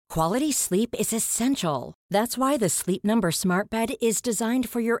Quality sleep is essential. That's why the Sleep Number Smart Bed is designed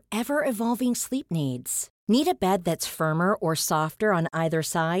for your ever-evolving sleep needs. Need a bed that's firmer or softer on either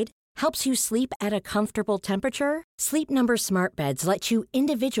side? Helps you sleep at a comfortable temperature? Sleep Number Smart Beds let you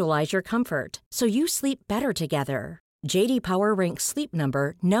individualize your comfort, so you sleep better together. J.D. Power ranks Sleep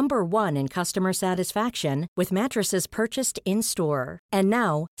Number number 1 in customer satisfaction with mattresses purchased in-store. And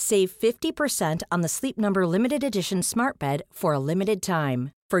now, save 50% on the Sleep Number Limited Edition Smart Bed for a limited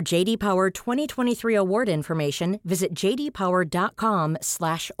time. For J.D. Power 2023 award information, visit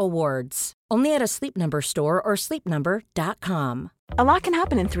jdpower.com/awards. Only at a Sleep Number store or sleepnumber.com. A lot can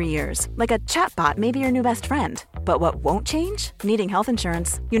happen in 3 years, like a chatbot may be your new best friend. But what won't change? Needing health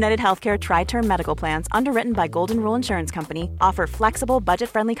insurance. United Healthcare Tri-Term Medical Plans, underwritten by Golden Rule Insurance Company, offer flexible,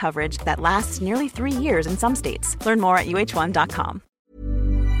 budget-friendly coverage that lasts nearly 3 years in some states. Learn more at uh1.com.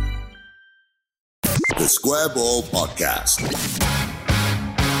 The Square Ball Podcast.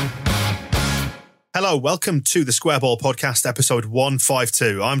 Hello, welcome to the Square Ball Podcast, episode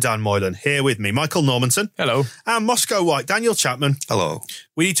 152. I'm Dan Moylan, here with me, Michael Normanson. Hello. And Moscow White, Daniel Chapman. Hello.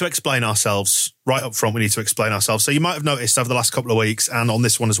 We need to explain ourselves. Right up front, we need to explain ourselves. So you might have noticed over the last couple of weeks, and on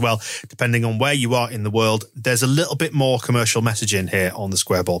this one as well, depending on where you are in the world, there's a little bit more commercial messaging here on the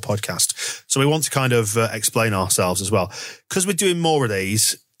Square Ball Podcast. So we want to kind of explain ourselves as well. Because we're doing more of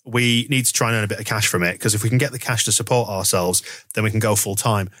these, we need to try and earn a bit of cash from it, because if we can get the cash to support ourselves, then we can go full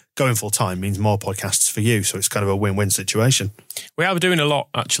time. Going full time means more podcasts for you, so it's kind of a win-win situation. We are doing a lot,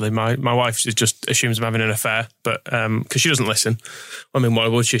 actually. My wife just assumes I'm having an affair, but because she doesn't listen. I mean, why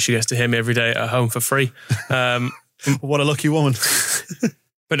would she? She gets to hear me every day at home for free. What a lucky woman.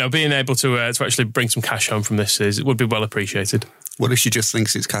 But no, being able to actually bring some cash home from this would be well appreciated. What if she just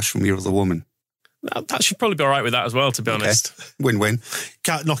thinks it's cash from your other woman? That should probably be all right with that as well, to be honest. Win-win.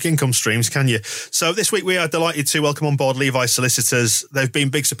 Can't knock income streams, can you? So this week we are delighted to welcome on board Levi's Solicitors. They've been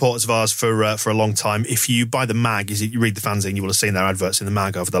big supporters of ours for a long time. If you buy the mag, you read the fanzine, you will have seen their adverts in the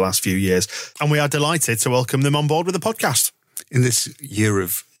mag over the last few years. And we are delighted to welcome them on board with the podcast. In this year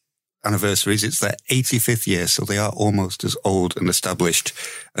of anniversaries, it's their 85th year, so they are almost as old and established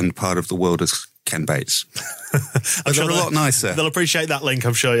and part of the world as Ken Bates. But they're a lot nicer. They'll appreciate that link,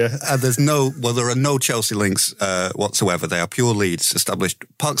 I'm sure, yeah. And there are no Chelsea links whatsoever. They are pure Leeds, established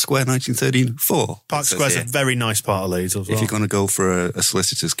Park Square 1913-4. Park Square's a very nice part of Leeds as well. If you're going to go for a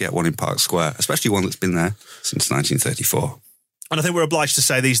solicitor's, get one in Park Square, especially one that's been there since 1934. And I think we're obliged to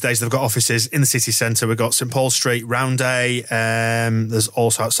say these days they've got offices in the city centre. We've got St Paul Street, Roundhay. There's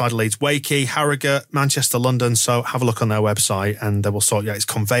also outside Leeds, Wakey, Harrogate, Manchester, London. So have a look on their website and they will sort you out. It's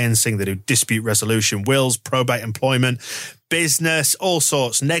conveyancing. They do dispute resolution, wills, probate, employment, business, all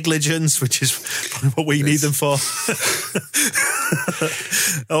sorts, negligence, which is what we need them for.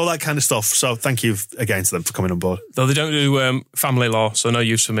 All that kind of stuff. So thank you again to them for coming on board. Though they don't do family law, so no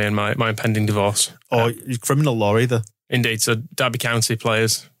use for me and my impending divorce. Or criminal law either. Indeed, so Derby County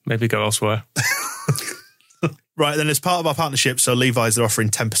players, maybe go elsewhere. Right, then as part of our partnership, so Levi's, they're offering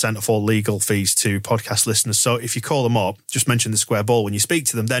 10% off all legal fees to podcast listeners. So if you call them up, just mention the Square Ball when you speak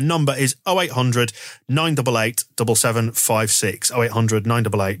to them. Their number is 0800 988 7756. 0800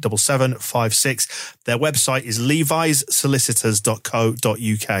 988 7756. Their website is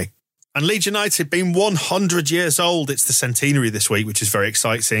levissolicitors.co.uk. And Leeds United being 100 years old. It's the centenary this week, which is very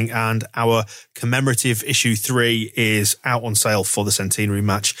exciting. And our commemorative issue 3 is out on sale for the centenary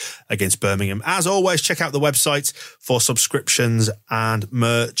match against Birmingham. As always, check out the website for subscriptions and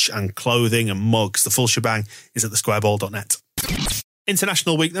merch and clothing and mugs. The full shebang is at thesquareball.net.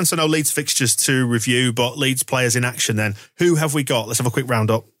 International week then, so no Leeds fixtures to review, but Leeds players in action then. Who have we got? Let's have a quick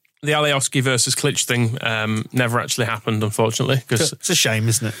roundup. The Alioski versus Klitsch thing never actually happened, unfortunately. Because it's a shame,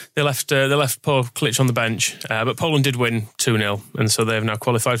 isn't it? They left poor Klitsch on the bench, but Poland did win 2-0, and so they have now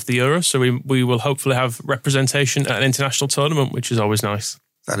qualified for the Euros. So we will hopefully have representation at an international tournament, which is always nice.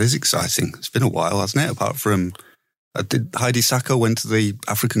 That is exciting. It's been a while, hasn't it? Apart from, did Heidi Sacco went to the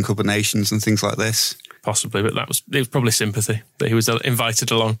African Cup of Nations and things like this? Possibly, but it was probably sympathy that he was invited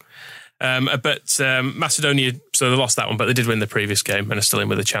along. But Macedonia, so they lost that one, but they did win the previous game and are still in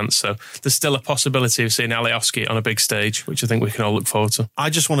with a chance. So there's still a possibility of seeing Alioski on a big stage, which I think we can all look forward to.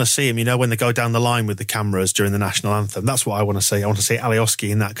 I just want to see him, when they go down the line with the cameras during the national anthem. That's what I want to see. I want to see Alioski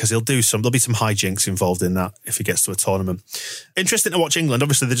in that because there'll be some hijinks involved in that if he gets to a tournament. Interesting to watch England.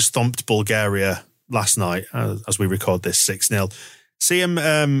 Obviously, they just thumped Bulgaria last night as we record this 6-0. See him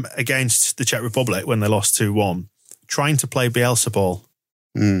against the Czech Republic when they lost 2-1, trying to play Bielsa ball.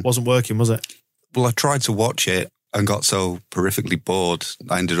 Wasn't working, was it? Well, I tried to watch it and got so horrifically bored.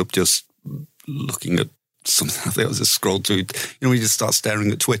 I ended up just looking at something. I think I was just scrolled through. When you just start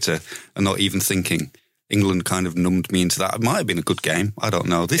staring at Twitter and not even thinking. England kind of numbed me into that. It might have been a good game. I don't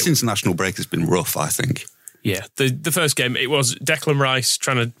know. This international break has been rough, I think. Yeah, the first game, it was Declan Rice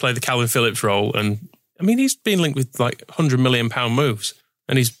trying to play the Calvin Phillips role. And, I mean, he's been linked with like £100 million moves.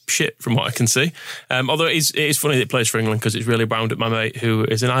 And he's shit from what I can see. Although it is funny that he plays for England because it's really wound up my mate who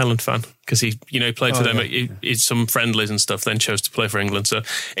is an Ireland fan because he played for them at some friendlies and stuff, then chose to play for England. So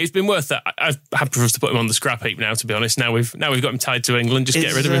it's been worth that. I'm happy for us to put him on the scrap heap now, to be honest. Now we've got him tied to England. Just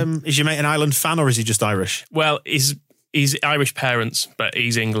get rid of him. Is your mate an Ireland fan or is he just Irish? Well, he's Irish parents, but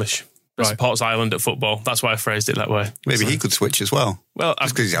he's English. Right. Supports Ireland at football. That's why I phrased it that way. Maybe he could switch as well. Well,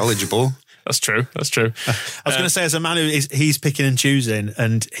 just because he's eligible. That's true. I was going to say, as a man he's picking and choosing,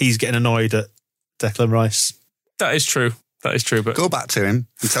 and he's getting annoyed at Declan Rice. That is true. But go back to him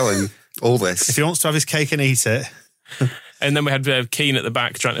and tell him all this. If he wants to have his cake and eat it. And then we had Keane at the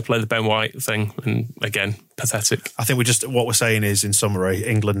back trying to play the Ben White thing, and again, pathetic. I think what we're saying is, in summary,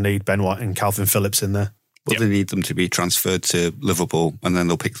 England need Ben White and Calvin Phillips in there. But they need them to be transferred to Liverpool, and then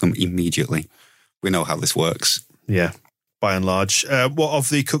they'll pick them immediately. We know how this works. Yeah. By and large. What of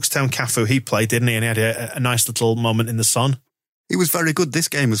the Cookstown Cafu? He played, didn't he? And he had a nice little moment in the sun. He was very good. This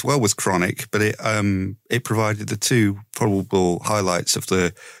game as well was chronic, but it provided the two probable highlights of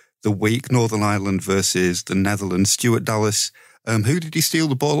the week: Northern Ireland versus the Netherlands. Stuart Dallas. Who did he steal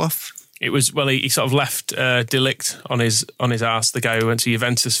the ball off? It was he sort of left De Ligt on his arse. The guy who went to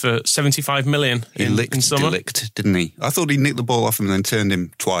Juventus for 75 million in summer. De Ligt, didn't he? I thought he nicked the ball off him and then turned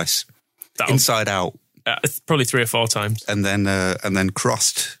him twice, inside out. Probably 3 or 4 times. And then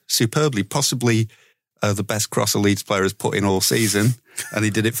crossed superbly, possibly the best cross a Leeds player has put in all season. And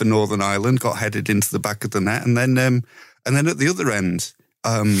he did it for Northern Ireland, got headed into the back of the net. And then at the other end,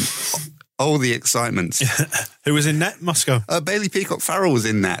 the excitement. Who was in net? Moscow. Bailey Peacock-Farrell was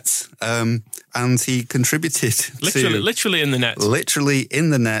in net. And he contributed literally in the net. Literally in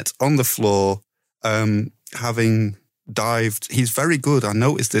the net, on the floor, having dived. He's very good. I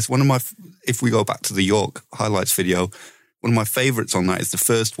noticed this. If we go back to the York highlights video, one of my favourites on that is the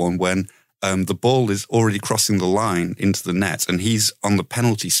first one when the ball is already crossing the line into the net and he's on the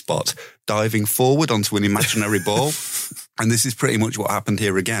penalty spot diving forward onto an imaginary ball. And this is pretty much what happened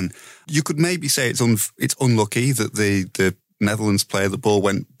here again. You could maybe say it's unlucky that the Netherlands player, the ball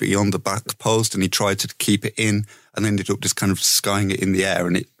went beyond the back post and he tried to keep it in and ended up just kind of skying it in the air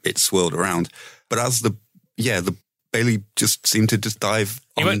and it swirled around. But as the Bailey just seemed to just dive.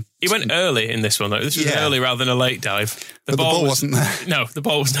 He went early in this one, though. This was an early rather than a late dive. The ball wasn't there. No, the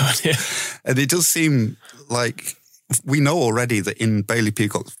ball was not here. And it does seem like we know already that in Bailey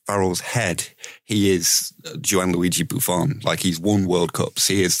Peacock-Farrell's head, he is Gianluigi Buffon. Like, he's won World Cups.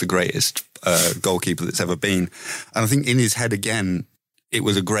 He is the greatest goalkeeper that's ever been. And I think in his head, again, it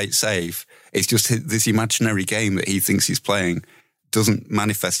was a great save. It's just this imaginary game that he thinks he's playing doesn't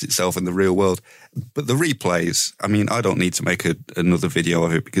manifest itself in the real world. But the replays, I mean, I don't need to make another video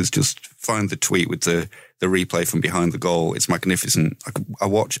of it because just find the tweet with the replay from behind the goal. It's magnificent.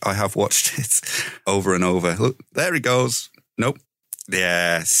 I have watched it over and over. Look, there he goes. Nope.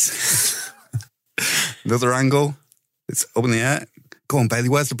 Yes. Another angle. It's up in the air. Go on, Bailey,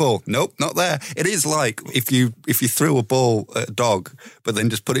 where's the ball? Nope, not there. It is like if you threw a ball at a dog, but then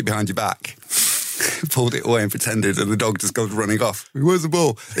just put it behind your back. Pulled it away and pretended, and the dog just goes running off. Where's the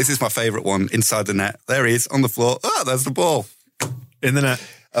ball? This is my favourite one, inside the net. There he is, on the floor. There's the ball. In the net.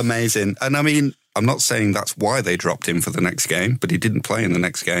 Amazing. And I mean, I'm not saying that's why they dropped him for the next game, but he didn't play in the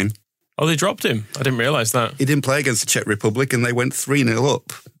next game. Oh, they dropped him? I didn't realise that. He didn't play against the Czech Republic, and they went 3-0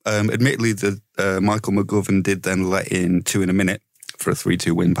 up. Admittedly, Michael McGovern did then let in 2 in a minute for a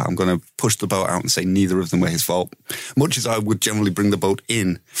 3-2 win, but I'm going to push the boat out and say neither of them were his fault. Much as I would generally bring the boat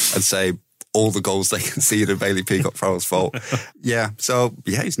in and say all the goals they conceded are Bailey Peacock-Farrell's fault.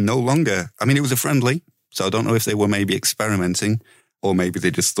 He's no longer... I mean, it was a friendly, so I don't know if they were maybe experimenting or maybe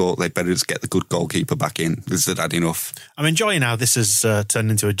they just thought they'd better just get the good goalkeeper back in. This is had enough. I'm enjoying how this has turned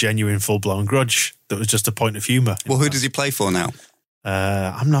into a genuine full-blown grudge that was just a point of humour. Well, who does he play for now?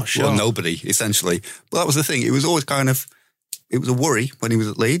 I'm not sure. Well, nobody, essentially. But that was the thing. It was always kind of... It was a worry when he was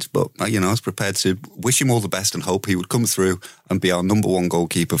at Leeds, but, I was prepared to wish him all the best and hope he would come through and be our number one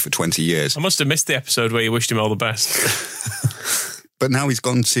goalkeeper for 20 years. I must have missed the episode where you wished him all the best. But now he's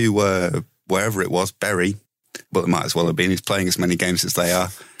gone to wherever it was, Bury, but it might as well have been. He's playing as many games as they are.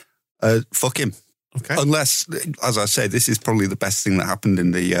 Fuck him. Okay. Unless, as I say, this is probably the best thing that happened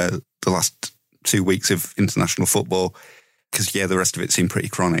in the last 2 weeks of international football, because, the rest of it seemed pretty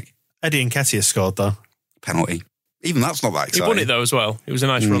chronic. Eddie Nketiah scored, though. Penalty. Even that's not that exciting. He won it, though, as well. It was a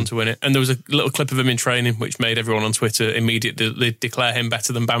nice run to win it. And there was a little clip of him in training, which made everyone on Twitter immediately declare him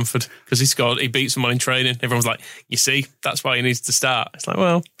better than Bamford, because he beat someone in training. Everyone's like, you see, that's why he needs to start. It's like,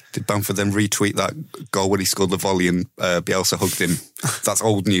 well, Did Bamford then retweet that goal when he scored the volley and Bielsa hugged him? That's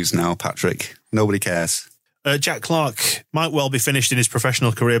old news now, Patrick. Nobody cares. Jack Clark might well be finished in his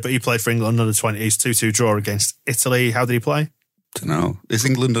professional career, but he played for England under 20s, 2-2 draw against Italy. How did he play? Don't know. Is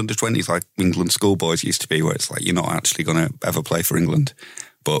England under 20s like England schoolboys used to be, where it's like you're not actually going to ever play for England,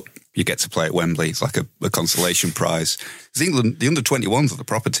 but you get to play at Wembley. It's like a consolation prize. Because England, the under 21s are the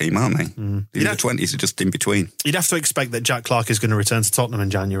proper team, aren't they? The under 20s are just in between. You'd have to expect that Jack Clark is going to return to Tottenham in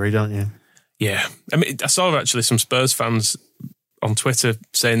January, don't you? Yeah. I mean, I saw actually some Spurs fans on Twitter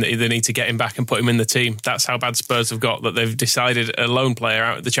saying that they need to get him back and put him in the team. That's how bad Spurs have got, that they've decided a lone player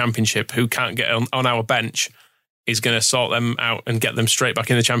out of the Championship who can't get on our bench is going to sort them out and get them straight back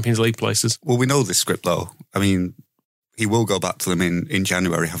in the Champions League places. Well, we know this script, though. I mean, he will go back to them in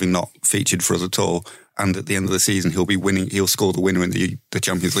January, having not featured for us at all. And at the end of the season, he'll be winning. He'll score the winner in the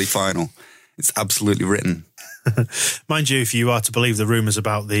Champions League final. It's absolutely written. Mind you, if you are to believe the rumours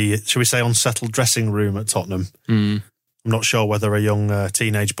about the, shall we say, unsettled dressing room at Tottenham, I'm not sure whether a young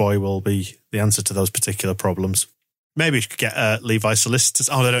teenage boy will be the answer to those particular problems. Maybe you could get Levi solicitors.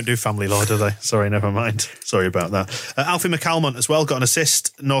 Oh, they don't do family law, do they? Sorry, never mind. Sorry about that. Alfie McCalmont as well got an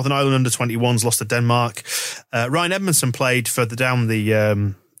assist. Northern Ireland under 21s lost to Denmark. Ryan Edmondson played further down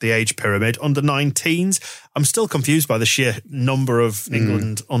the age pyramid, under 19s. I'm still confused by the sheer number of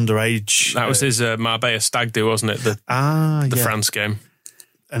England underage. That was his Marbella stag do, wasn't it? The France game.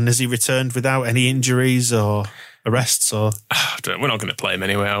 And has he returned without any injuries or arrests? Or we're not going to play him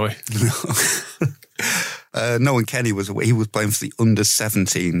anyway, are we? No, and Kenny was playing for the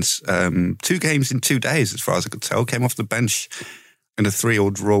under-17s. 2 games in 2 days, as far as I could tell. Came off the bench in a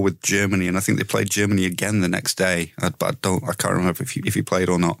 3-3 draw with Germany, and I think they played Germany again the next day. But I can't remember if he played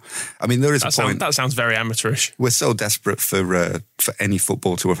or not. I mean, there is a point. That sounds very amateurish. We're so desperate for any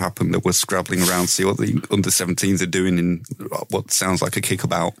football to have happened that we're scrabbling around to see what the under-17s are doing in what sounds like a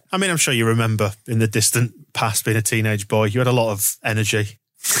kickabout. I mean, I'm sure you remember in the distant past being a teenage boy, you had a lot of energy.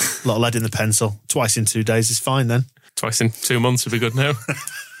 A lot of lead in the pencil. Twice in 2 days is fine then. Twice in 2 months would be good now.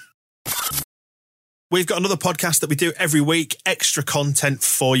 We've got another podcast that we do every week. Extra content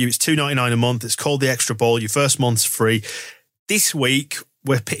for you. It's $2.99 a month. It's called The Extra Ball. Your first month's free. This week,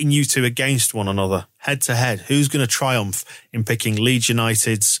 we're pitting you two against one another, head to head. Who's going to triumph in picking Leeds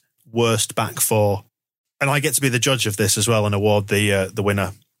United's worst back four? And I get to be the judge of this as well and award the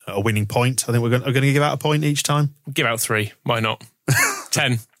winner a winning point. I think we're going to give out a point each time. Give out 3. Why not?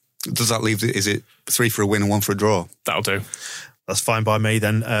 10. Does that leave, is it 3 for a win and 1 for a draw? That'll do. That's fine by me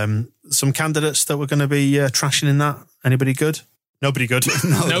then. Some candidates that we're going to be trashing in that. Anybody good? Nobody good.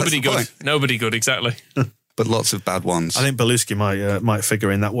 No, Nobody good. Nobody good, exactly. But lots of bad ones. I think Beluski might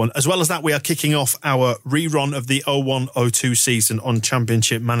figure in that one. As well as that, we are kicking off our rerun of the 01-02 season on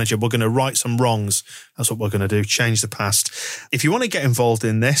Championship Manager. We're going to right some wrongs. That's what we're going to do. Change the past. If you want to get involved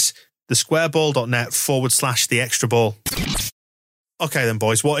in this, thesquareball.net/the extra ball. Okay then,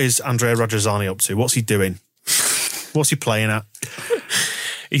 boys, what is Andrea Radrizzani up to? What's he doing? What's he playing at?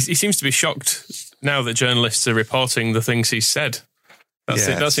 He seems to be shocked now that journalists are reporting the things he's said.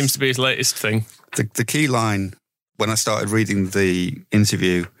 That seems to be his latest thing. The key line, when I started reading the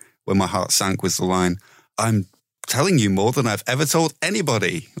interview, when my heart sank, was the line, "I'm telling you more than I've ever told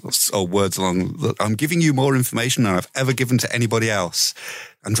anybody," or words along, "I'm giving you more information than I've ever given to anybody else."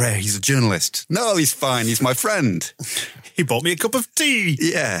 Andrea, he's a journalist. No, he's fine. He's my friend. He bought me a cup of tea.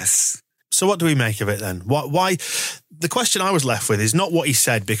 Yes. So what do we make of it then? Why? The question I was left with is not what he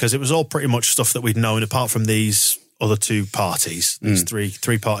said, because it was all pretty much stuff that we'd known apart from these other 2 parties, these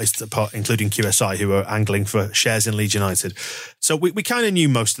three parties, including QSI, who are angling for shares in Leeds United. So we kind of knew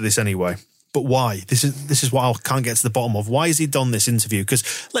most of this anyway. But why? This is what I can't get to the bottom of. Why has he done this interview? Because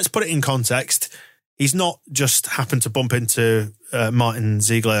let's put it in context. He's not just happened to bump into Martin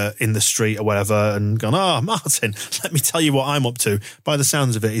Ziegler in the street or whatever and gone, Martin, let me tell you what I'm up to. By the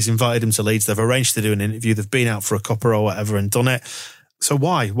sounds of it, he's invited him to Leeds. They've arranged to do an interview. They've been out for a cuppa or whatever and done it. So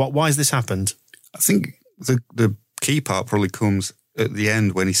why? Why has this happened? I think the key part probably comes at the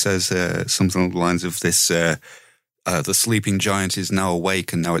end when he says something along the lines of this, the sleeping giant is now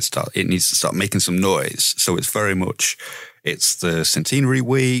awake and now it needs to start making some noise. So it's very much... It's the centenary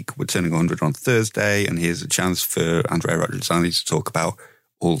week. We're turning 100 on Thursday, and here's a chance for Andrea Radrizzani to talk about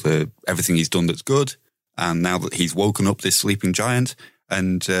everything he's done that's good. And now that he's woken up this sleeping giant,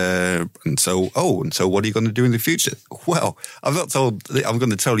 and so what are you going to do in the future? Well, I'm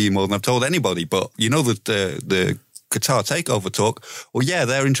going to tell you more than I've told anybody, but you know that the Qatar takeover talk. Well, yeah,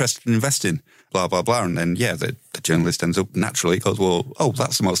 they're interested in investing. Blah blah blah, and then the journalist ends up naturally goes, well,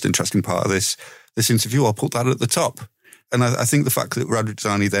 that's the most interesting part of this interview. I'll put that at the top. And I think the fact that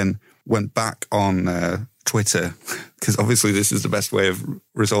Radrizzani then went back on Twitter, because obviously this is the best way of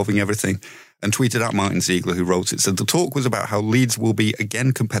resolving everything, and tweeted out Martin Ziegler, who wrote it, said, "The talk was about how Leeds will be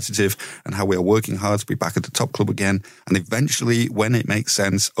again competitive and how we are working hard to be back at the top club again, and eventually, when it makes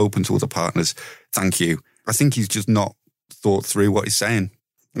sense, open to other partners. Thank you." I think he's just not thought through what he's saying.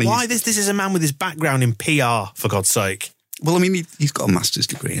 Why? This is a man with his background in PR, for God's sake. Well, I mean, he's got a master's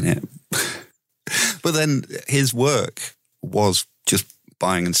degree in it. But then his work was just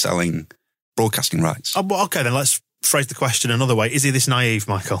buying and selling broadcasting rights. Oh, well, okay, then let's phrase the question another way. Is he this naive,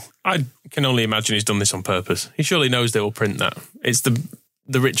 Michael? I can only imagine he's done this on purpose. He surely knows they will print that. It's the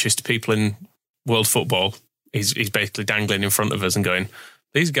richest people in world football. He's basically dangling in front of us and going,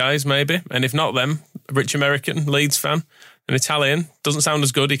 these guys maybe, and if not them, a rich American, Leeds fan, an Italian, doesn't sound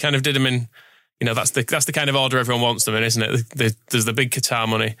as good. He kind of did him in, that's the kind of order everyone wants them in, isn't it? There's the big Qatar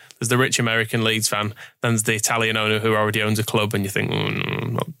money, there's the rich American Leeds fan, then there's the Italian owner who already owns a club, and you think,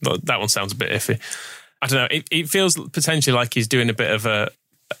 that one sounds a bit iffy. I don't know. It feels potentially like he's doing a bit of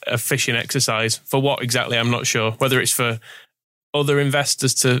a fishing exercise. For what exactly, I'm not sure. Whether it's for other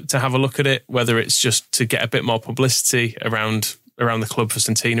investors to have a look at it, whether it's just to get a bit more publicity around the club for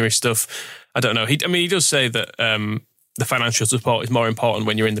centenary stuff. I don't know. He does say that the financial support is more important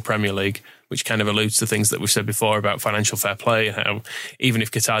when you're in the Premier League, which kind of alludes to things that we've said before about financial fair play and how even if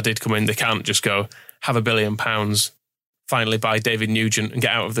Qatar did come in, they can't just go have £1 billion, finally buy David Nugent and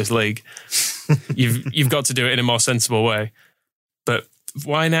get out of this league. You've got to do it in a more sensible way. But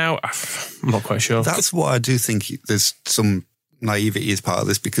why now? I'm not quite sure. That's what I do think. There's some naivety as part of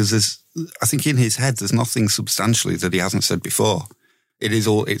this, because I think in his head there's nothing substantially that he hasn't said before.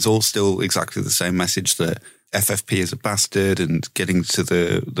 It's all still exactly the same message that FFP is a bastard, and getting to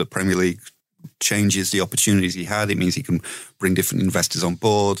the Premier League changes the opportunities he had. It means he can bring different investors on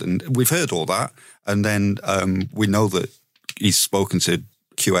board, and we've heard all that. And then we know that he's spoken to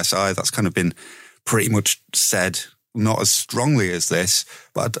QSI. That's kind of been pretty much said, not as strongly as this,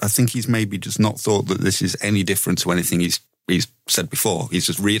 but I think he's maybe just not thought that this is any different to anything he's said before. He's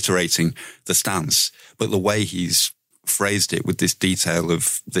just reiterating the stance, but the way he's phrased it with this detail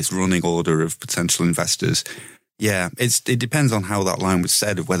of this running order of potential investors, it depends on how that line was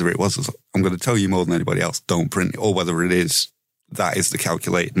said, of whether it was, I'm going to tell you more than anybody else, don't print it, or whether it is, that is the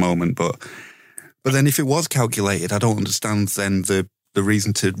calculated moment. But then if it was calculated, I don't understand then the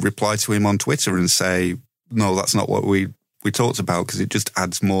reason to reply to him on Twitter and say, no, that's not what we talked about, because it just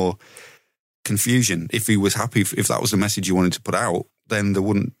adds more confusion. If he was happy, if that was the message you wanted to put out, then there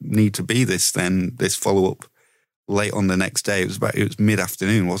wouldn't need to be this follow-up late on the next day. It was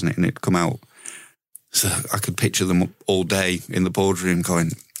mid-afternoon, wasn't it? And it'd come out. So I could picture them all day in the boardroom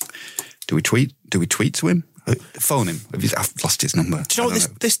going, do we tweet to him? Phone him. I've lost his number. Do you know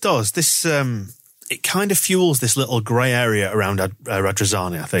what this does? This it kind of fuels this little grey area around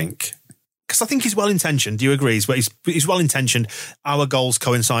Radrizzani, I think. Because I think he's well-intentioned. Do you agree? He's well-intentioned. Our goals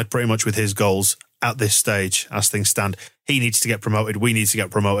coincide pretty much with his goals at this stage, as things stand. He needs to get promoted. We need to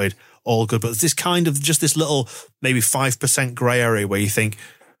get promoted. All good. But there's this kind of just this little maybe 5% grey area where you think,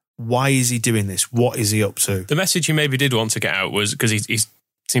 why is he doing this? What is he up to? The message he maybe did want to get out was, because he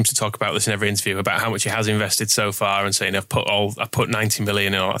seems to talk about this in every interview, about how much he has invested so far, and saying, I put 90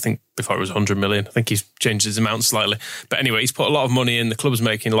 million in, or I think before it was 100 million. I think he's changed his amount slightly. But anyway, he's put a lot of money in. The club's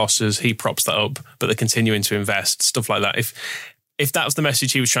making losses. He props that up, but they're continuing to invest, stuff like that. If that's the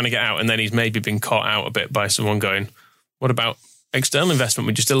message he was trying to get out, and then he's maybe been caught out a bit by someone going, what about external investment?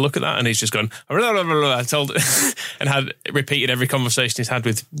 Would you still look at that? And he's just gone, I told and had repeated every conversation he's had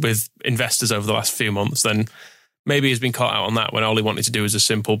with investors over the last few months. Then maybe he's been caught out on that, when all he wanted to do was a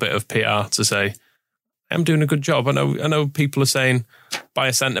simple bit of PR to say, I'm doing a good job. I know people are saying buy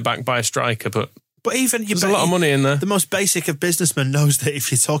a centre back, buy a striker, but even there's a lot of money in there. The most basic of businessmen knows that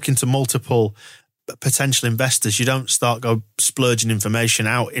if you're talking to multiple potential investors, you don't start splurging information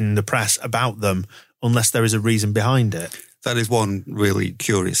out in the press about them unless there is a reason behind it. That is one really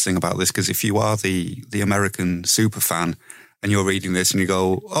curious thing about this, because if you are the American super fan and you're reading this and you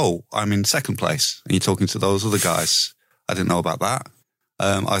go, oh, I'm in second place, and you're talking to those other guys, I didn't know about that.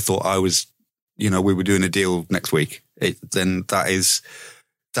 I thought I was, we were doing a deal next week. Then that is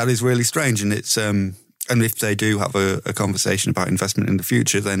really strange. And it's, and if they do have a conversation about investment in the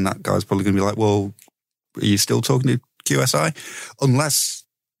future, then that guy's probably going to be like, well, are you still talking to QSI? Unless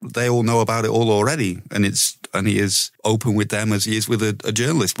they all know about it all already, and he is open with them as he is with a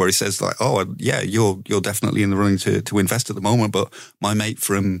journalist, where he says like, oh yeah, you're definitely in the running to invest at the moment, but my mate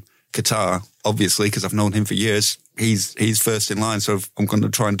from Qatar, obviously, because I've known him for years, he's first in line, so I'm going to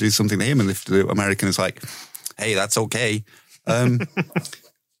try and do something to him. And if the American is like, hey, that's okay, then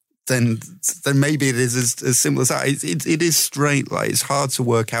maybe it is as simple as that. It is straight. Like, it's hard to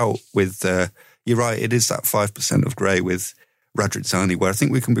work out with you're right, it is that 5% of grey with Radrizzani, where I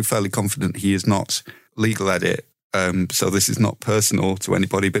think we can be fairly confident he is not legal edit. So this is not personal to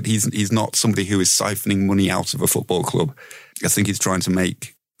anybody, but he's not somebody who is siphoning money out of a football club. I think he's trying to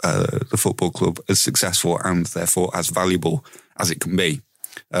make the football club as successful and therefore as valuable as it can be.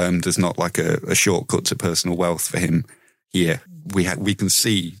 There's not like a shortcut to personal wealth for him here. We can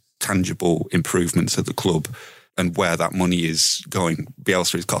see tangible improvements at the club and where that money is going.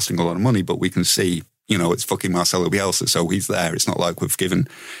 Bielsa is costing a lot of money, but we can see, it's fucking Marcelo Bielsa, so he's there. It's not like we've given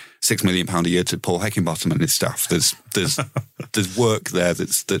 £6 million a year to Paul Heckingbottom and his staff. There's work there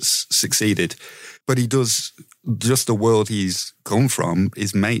that's succeeded. But he does, just the world he's come from,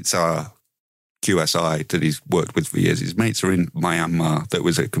 his mates are QSI that he's worked with for years. His mates are in Myanmar. That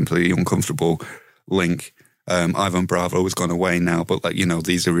was a completely uncomfortable link. Ivan Bravo has gone away now, but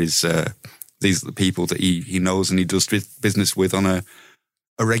these are the people that he knows and he does business with on a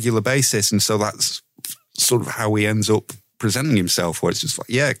regular basis. And so that's sort of how he ends up presenting himself, where it's just like,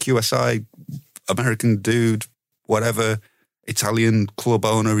 yeah, QSI, American dude, whatever, Italian club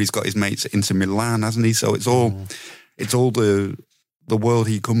owner. He's got his mates at Inter Milan, hasn't he? So it's all the world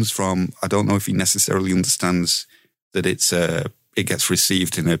he comes from. I don't know if he necessarily understands that it gets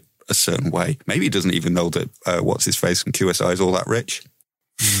received in a certain way. Maybe he doesn't even know that what's his face from QSI is all that rich.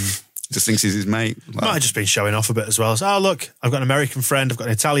 Just thinks he's his mate. Might have just been showing off a bit as well. So, look, I've got an American friend, I've got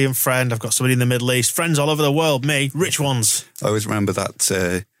an Italian friend, I've got somebody in the Middle East, friends all over the world, me, rich ones. I always remember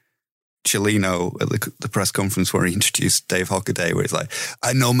that Chileno at the press conference where he introduced Dave Hockaday, where he's like,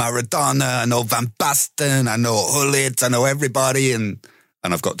 I know Maradona, I know Van Basten, I know Hullit, I know everybody, and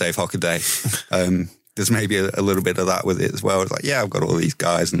I've got Dave Hockaday. There's maybe a little bit of that with it as well. It's like, yeah, I've got all these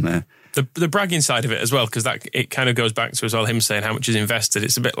guys and the bragging side of it as well, because it kind of goes back to as well him saying how much is invested.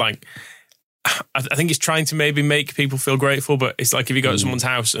 It's a bit like, I think he's trying to maybe make people feel grateful, but it's like if you go to someone's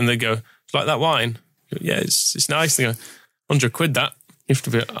house and they go, it's like that wine. Yeah, it's nice. They go, £100 that. You have to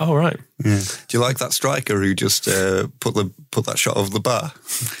be, oh, right. Yeah. Do you like that striker who just put that shot over the bar?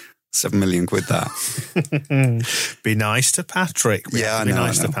 £7 million that. Be nice to Patrick. Yeah, be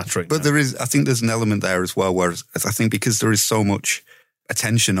nice to Patrick. But I think there's an element there as well, where I think because there is so much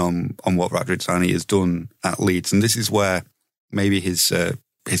attention on what Radrizzani has done at Leeds, and this is where maybe his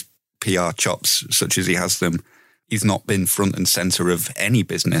PR chops, such as he has them, he's not been front and centre of any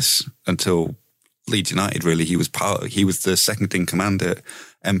business until Leeds United. Really, he was the second in command at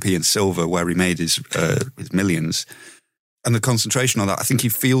MP and Silver, where he made his millions. And the concentration on that, I think he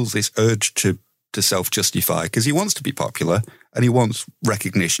feels this urge to self-justify because he wants to be popular and he wants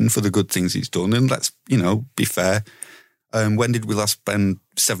recognition for the good things he's done. And let's, be fair. When did we last spend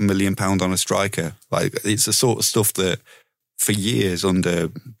 £7 million on a striker? Like, it's the sort of stuff that for years under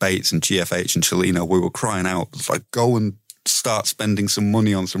Bates and GFH and Chileno, we were crying out. It's like, go and start spending some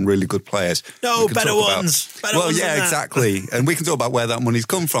money on some really good players. No, better ones. Yeah, exactly. And we can talk about where that money's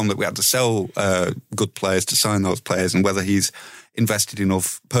come from, that we had to sell good players to sign those players and whether he's invested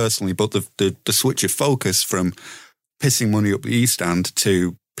enough personally. But the switch of focus from pissing money up the East End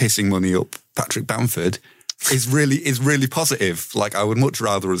to pissing money up Patrick Bamford is really positive. Like, I would much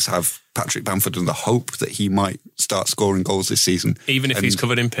rather us have Patrick Bamford and the hope that he might start scoring goals this season. Even if he's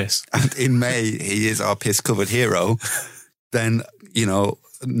covered in piss. And in May, he is our piss-covered hero. Then,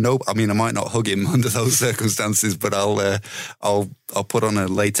 I might not hug him under those circumstances, but I'll put on a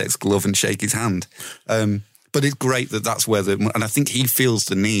latex glove and shake his hand. But it's great that's where and I think he feels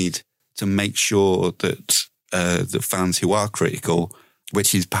the need to make sure that the fans who are critical,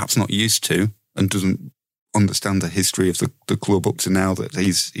 which he's perhaps not used to and doesn't understand the history of the club up to now that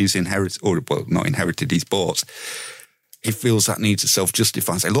he's inherited, or well, not inherited, he's bought. He feels that need to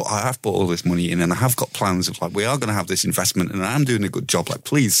self-justify and say, look, I have put all this money in and I have got plans of like, we are going to have this investment and I'm doing a good job. Like,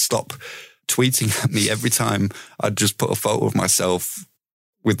 please stop tweeting at me every time I just put a photo of myself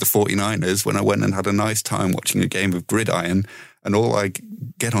with the 49ers when I went and had a nice time watching a game of Gridiron, and all I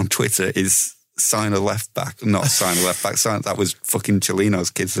get on Twitter is sign a left back. Not sign a left back, that was fucking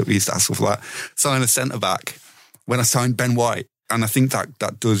Chileno's kids that we used to ask for that. Sign a centre back when I signed Ben White. And I think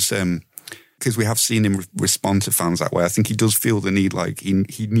that does... because we have seen him respond to fans that way. I think he does feel the need, like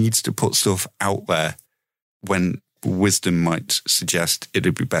he needs to put stuff out there when wisdom might suggest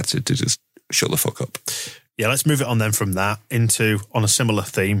it'd be better to just shut the fuck up. Yeah, let's move it on then from that into, on a similar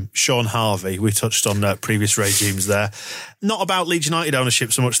theme, Sean Harvey. We touched on previous regimes there. Not about Leeds United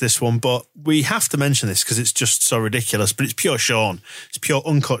ownership so much this one, but we have to mention this because it's just so ridiculous, but it's pure Sean. It's pure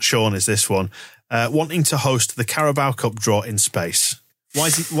uncut Sean is this one. Wanting to host the Carabao Cup draw in space.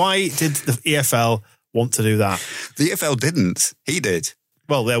 Why did the EFL want to do that? The EFL didn't. He did.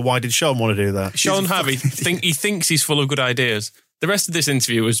 Well, why did Sean want to do that? Sean Harvey, he thinks he's full of good ideas. The rest of this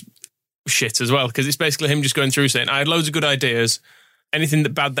interview was shit as well, because it's basically him just going through saying, I had loads of good ideas. Anything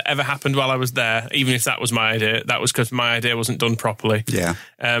bad that ever happened while I was there, even if that was my idea, that was because my idea wasn't done properly. Yeah.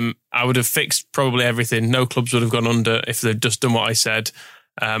 I would have fixed probably everything. No clubs would have gone under if they'd just done what I said.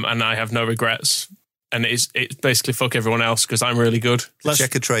 And I have no regrets. And it's basically fuck everyone else because I'm really good. The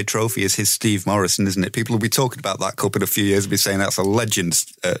Checker Trade Trophy is his Steve Morrison, isn't it? People will be talking about that cup in a few years and be saying that's a legend.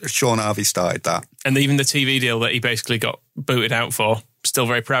 Sean Harvey started that. And even the TV deal that he basically got booted out for, still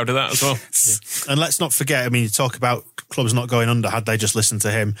very proud of that as well. Yeah. And let's not forget, I mean, you talk about clubs not going under. Had they just listened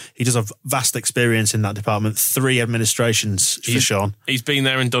to him, he does have vast experience in that department. 3 administrations for Sean. He's been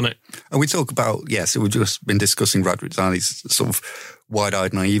there and done it. And we talk about, so we've just been discussing Radrizzani's sort of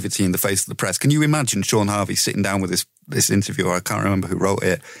wide-eyed naivety in the face of the press. Can you imagine Sean Harvey sitting down with this interviewer, I can't remember who wrote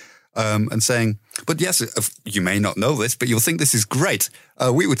it, and saying, but yes, you may not know this, but you'll think this is great.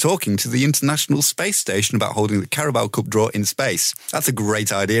 We were talking to the International Space Station about holding the Carabao Cup draw in space. That's a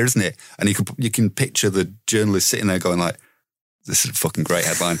great idea, isn't it? And you can picture the journalist sitting there going like, this is a fucking great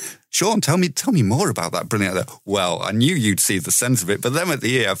headline. Sean, tell me more about that brilliant idea. Well, I knew you'd see the sense of it, but them at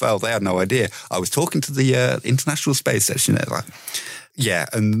the EFL, they had no idea. I was talking to the International Space Station. They're like, yeah,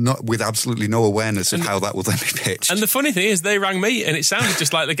 and not with absolutely no awareness of how that will then be pitched. And the funny thing is, they rang me, and it sounded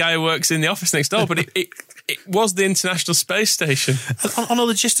just like the guy who works in the office next door, but it was the International Space Station. On a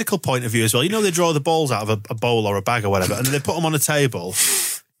logistical point of view as well, you know, they draw the balls out of a bowl or a bag or whatever, and they put them on a table.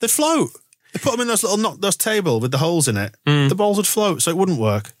 They float. They put them in those table with the holes in it. The balls would float, so it wouldn't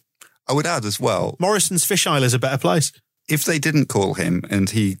work. I would add as well, Morrison's Fish Isle is a better place. If they didn't call him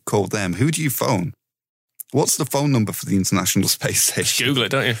and he called them, who do you phone? What's the phone number for the International Space Station? Just Google it,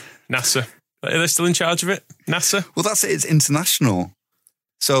 don't you? NASA. Are they still in charge of it? NASA? Well, that's it. It's international.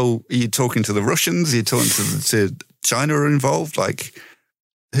 So are you talking to the Russians? Are you talking to China are involved? Like,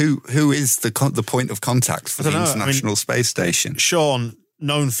 who is the point of contact for the International Space Station? Sean,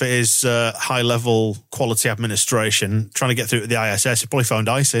 known for his high-level quality administration, trying to get through to the ISS, he probably found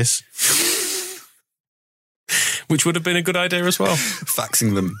ISIS. Which would have been a good idea as well.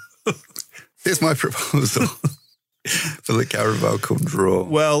 Faxing them. Here's my proposal for the Carabao Cup draw.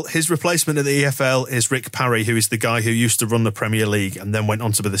 Well, his replacement at the EFL is Rick Parry, who is the guy who used to run the Premier League and then went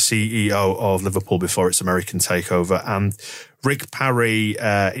on to be the CEO of Liverpool before its American takeover. And Rick Parry,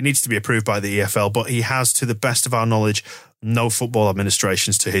 he needs to be approved by the EFL, but he has, to the best of our knowledge, no football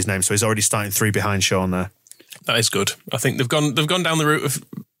administrations to his name. So he's already starting 3 behind Sean there. That is good. I think they've gone down the route of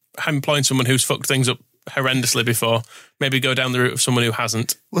employing someone who's fucked things up horrendously before. Maybe go down the route of someone who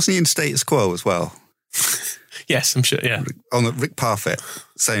hasn't. Wasn't he in Status Quo as well? Yes, I'm sure, yeah. On Rick Parfitt,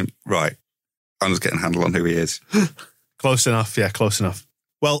 same, right. I'm just getting a handle on who he is. Close enough, yeah, close enough.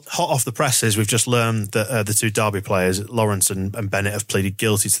 Well, hot off the presses, we've just learned that the 2 Derby players, Lawrence and Bennett, have pleaded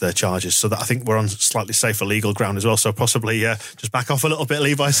guilty to their charges. So that I think we're on slightly safer legal ground as well. So possibly just back off a little bit,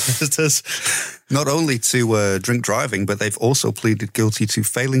 Levi solicitors. Not only to drink driving, but they've also pleaded guilty to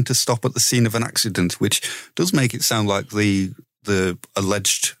failing to stop at the scene of an accident, which does make it sound like the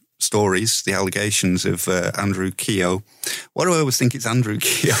alleged stories, the allegations of Andrew Keogh. Why do I always think it's Andrew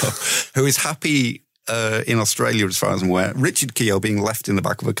Keogh, who is happy in Australia, as far as I'm aware, Richard Keogh being left in the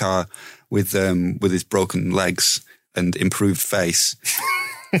back of a car with his broken legs and improved face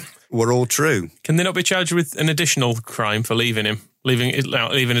were all true. Can they not be charged with an additional crime for leaving him? Leaving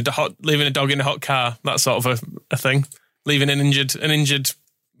a dog in a hot car, that sort of a thing? Leaving an injured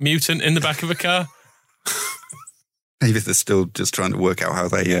mutant in the back of a car? Maybe they're still just trying to work out how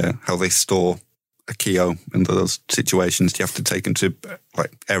they store a Keogh in those situations. Do you have to take them to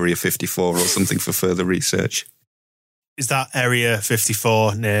like Area 54 or something for further research? Is that Area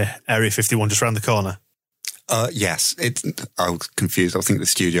 54 near Area 51 just around the corner? Yes. I was confused. I think the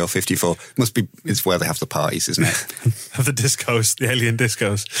Studio 54 it's where they have the parties, isn't it? The discos, the alien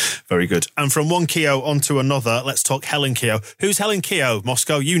discos. Very good. And from one Keogh onto another, let's talk Helen Keogh. Who's Helen Keogh?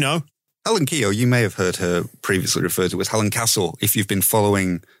 Moscow, you know. Helen Keogh, you may have heard her previously referred to as Helen Castle if you've been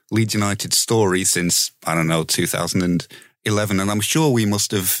following Leeds United's story since, 2011. And I'm sure we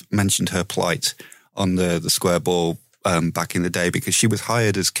must have mentioned her plight on the Square Ball back in the day because she was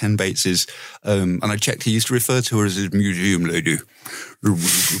hired as Ken Bates's, and I checked, he used to refer to her as his museum lady.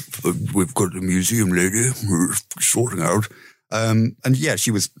 We've got the museum lady, we're sorting out. And yeah, she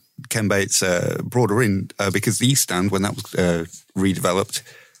was, Ken Bates brought her in because the East Stand, when that was redeveloped,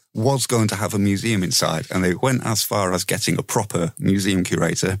 was going to have a museum inside, and they went as far as getting a proper museum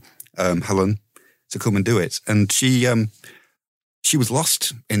curator, Helen, to come and do it. And she was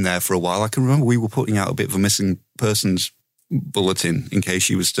lost in there for a while. I can remember we were putting out a bit of a missing persons bulletin in case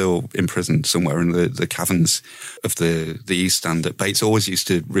she was still imprisoned somewhere in the caverns of the East Stand that Bates always used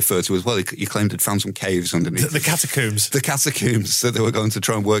to refer to as well. He claimed he'd found some caves underneath. The catacombs. The catacombs that they were going to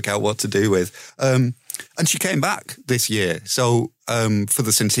try and work out what to do with. And she came back this year. So for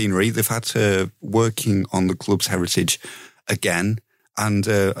the centenary, they've had her working on the club's heritage again. And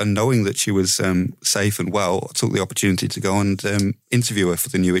knowing that she was safe and well, I took the opportunity to go and interview her for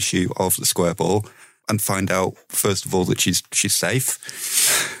the new issue of the Square Ball and find out, first of all, that she's safe,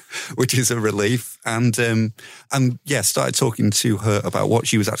 which is a relief. And started talking to her about what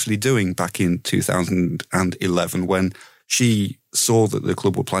she was actually doing back in 2011 when she saw that the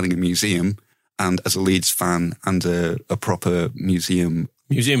club were planning a museum, and as a Leeds fan and a proper museum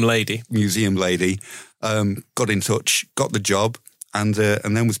lady, got in touch, got the job, and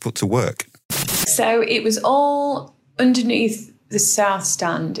then was put to work. So it was all underneath the South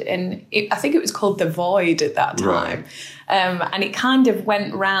Stand, and I think it was called the Void at that time. Right. And it kind of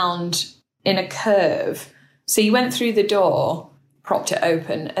went round in a curve. So you went through the door, propped it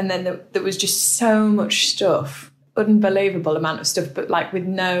open, and then there was just so much stuff, unbelievable amount of stuff, but like with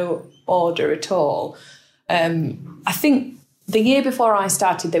no order at all. I think the year before I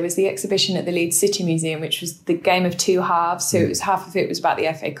started, there was the exhibition at the Leeds City Museum, which was the game of two halves. So it was half of it was about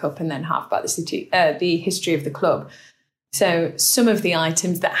the FA Cup and then half about the history of the club. So some of the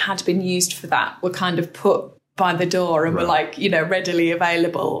items that had been used for that were kind of put by the door and were like, readily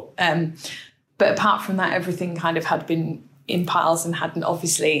available. But apart from that, everything kind of had been in piles and had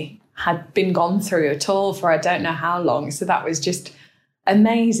been gone through at all for I don't know how long. So that was just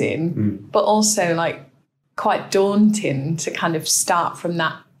amazing, but also like quite daunting to kind of start from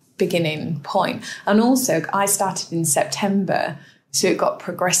that beginning point. And also I started in September, so it got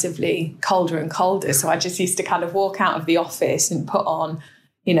progressively colder and colder. So I just used to kind of walk out of the office and put on,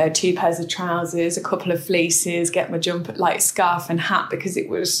 2 pairs of trousers, a couple of fleeces, get my jumper, like scarf and hat, because it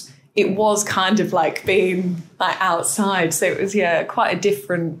was kind of like being like outside. So it was, quite a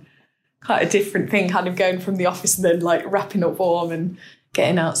different thing, kind of going from the office and then like wrapping up warm and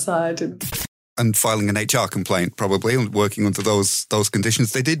getting outside and filing an HR complaint, probably, and working under those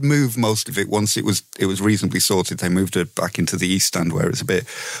conditions. They did move most of it once it was reasonably sorted. They moved it back into the East Stand where it's a bit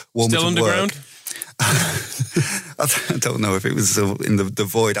warmer. Still underground? I don't know if it was in the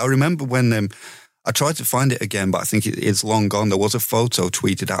void. I remember when I tried to find it again, but I think it's long gone. There was a photo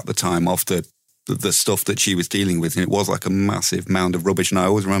tweeted at the time of the stuff that she was dealing with, and it was like a massive mound of rubbish. And I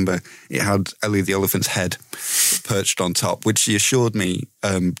always remember it had Ellie the elephant's head perched on top, which she assured me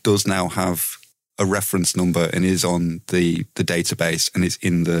does now have a reference number and is on the database and is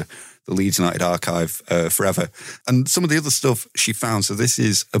in the Leeds United archive forever. And some of the other stuff she found, so this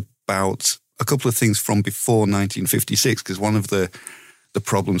is about a couple of things from before 1956, because one of the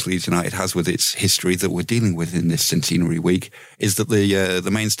problems Leeds United has with its history that we're dealing with in this centenary week is that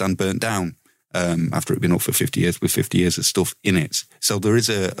the main stand burnt down after it had been up for 50 years, with 50 years of stuff in it. So there is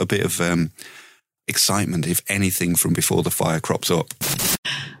a bit of excitement, if anything, from before the fire crops up.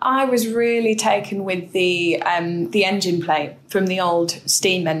 I was really taken with the engine plate from the old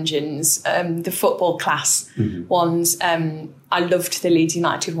steam engines, the football class ones. I loved the Leeds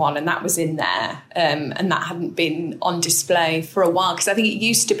United one, and that was in there, and that hadn't been on display for a while, because I think it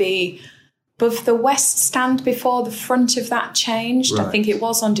used to be above the West Stand before the front of that changed. Right. I think it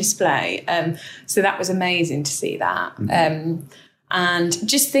was on display, so that was amazing to see that. And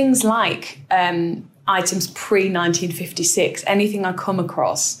just things like items pre-1956, anything I come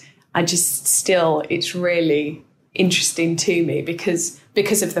across, it's really interesting to me because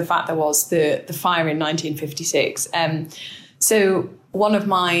of the fact there was the fire in 1956. So one of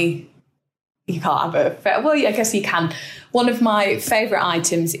my, you can't have I guess you can. One of my favourite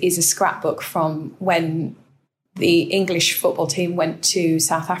items is a scrapbook from when the English football team went to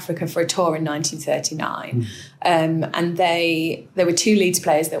South Africa for a tour in 1939. And there were 2 Leeds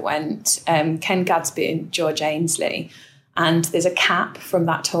players that went, Ken Gadsby and George Ainsley. And there's a cap from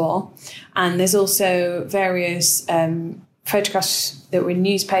that tour. And there's also various photographs that were in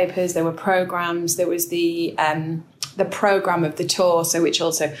newspapers. There were programmes. There was the programme of the tour, so which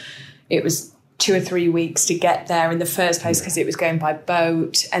also, it was 2 or 3 weeks to get there in the first place because it was going by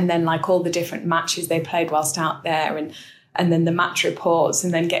boat, and then like all the different matches they played whilst out there, and then the match reports,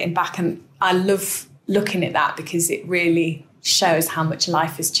 and then getting back. And I love looking at that because it really shows how much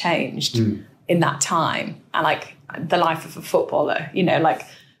life has changed in that time, and like the life of a footballer, like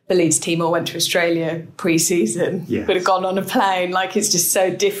the Leeds team all went to Australia pre-season, would have gone on a plane. Like, it's just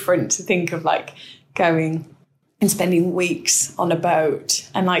so different to think of like going and spending weeks on a boat,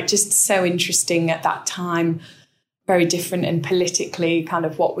 and like just so interesting at that time very different, and politically kind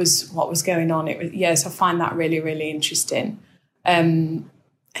of what was going on. It was, so I find that really, really interesting. And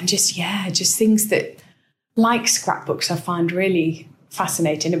just things that, like scrapbooks, I find really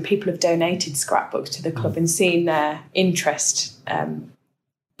fascinating, and people have donated scrapbooks to the club, and seeing their interest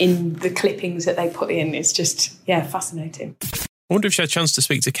in the clippings that they put in, it's just, fascinating. I wonder if you had a chance to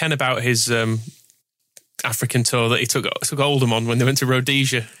speak to Ken about his African tour that he took Oldham on when they went to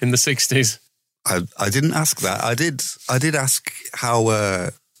Rhodesia in the 60s. I didn't ask that. I did ask how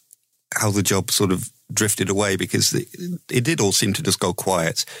the job sort of drifted away, because it did all seem to just go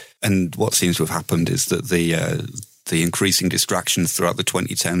quiet. And what seems to have happened is that the increasing distractions throughout the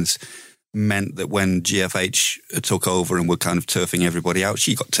 2010s meant that when GFH took over and were kind of turfing everybody out,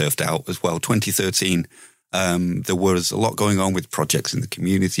 she got turfed out as well. 2013, there was a lot going on with projects in the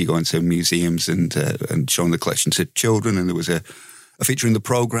community, going to museums and showing the collection to children. And there was a feature in the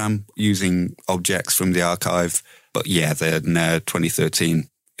programme using objects from the archive. But then 2013,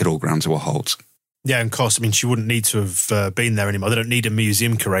 it all ground to a halt. Yeah, and of course, I mean, she wouldn't need to have been there anymore. They don't need a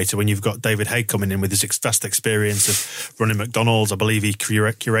museum curator when you've got David Haig coming in with his vast experience of running McDonald's. I believe he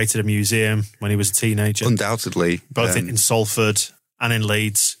curated a museum when he was a teenager. Undoubtedly. Both in Salford and in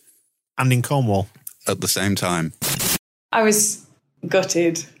Leeds and in Cornwall. At the same time. I was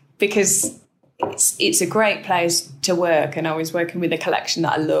gutted, because it's a great place to work, and I was working with a collection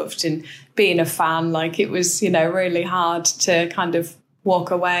that I loved, and being a fan, like, it was, really hard to kind of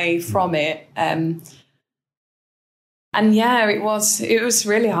walk away from it. It was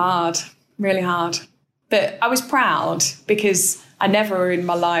really hard. But I was proud, because I never in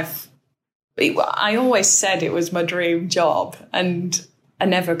my life, I always said it was my dream job, and I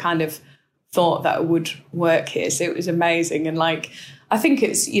never kind of thought that I would work here. So it was amazing. And like, I think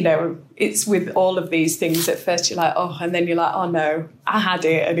it's, it's with all of these things, at first you're like, oh, and then you're like, oh no, I had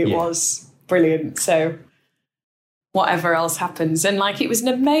it and it was brilliant. So whatever else happens. And like, it was an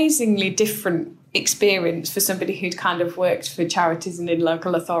amazingly different experience for somebody who'd kind of worked for charities and in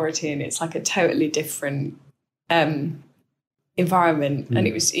local authority, and it's like a totally different environment. And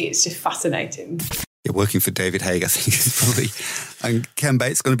it's just fascinating. Yeah, working for David Haig, I think, is probably, and Ken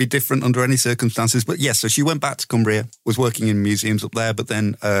Bates, going to be different under any circumstances. But yes, so she went back to Cumbria, was working in museums up there. But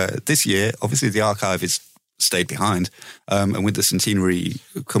then this year, obviously the archive is stayed behind. And with the centenary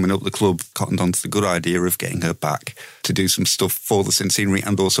coming up, the club cottoned onto the good idea of getting her back to do some stuff for the centenary,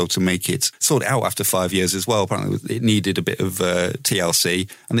 and also to make it sort out after 5 years as well. Apparently it needed a bit of TLC,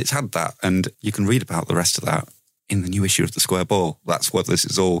 and it's had that. And you can read about the rest of that in the new issue of the Square Ball. That's what this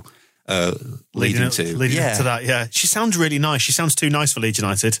is all leading up to that. Yeah, she sounds really nice. She sounds too nice for Leeds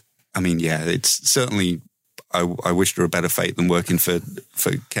United. I mean, yeah, it's certainly, I wished her a better fate than working for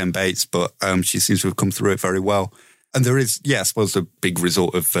Ken Bates, but she seems to have come through it very well. And there is, I suppose the big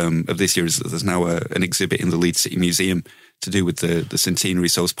result of this year is that there's now an exhibit in the Leeds City Museum to do with the centenary.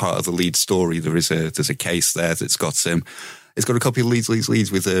 So as part of the Leeds story, there's a case there that's got it's got a copy of Leeds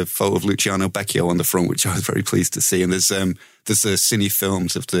with a photo of Luciano Becchio on the front, which I was very pleased to see. And there's the cine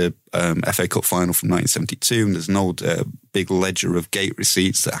films of the FA Cup final from 1972, and there's an old big ledger of gate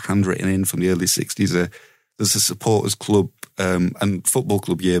receipts that are handwritten in from the early 60s. There's a supporters club and football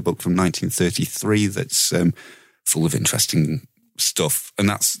club yearbook from 1933 that's full of interesting stuff.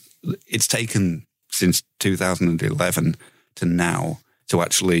 And it's taken since 2011 to now to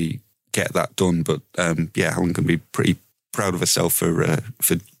actually get that done. But Helen can be pretty proud of herself for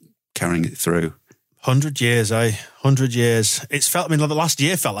carrying it through. 100 years, 100 years. The last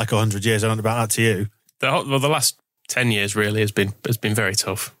year felt like 100 years. I don't know about that to you. The last 10 years really has been very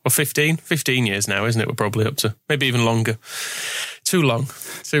tough. Well, 15 years now, isn't it? We're probably up to maybe even longer. Too long.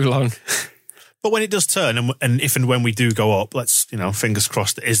 But when it does turn, and if and when we do go up, let's, fingers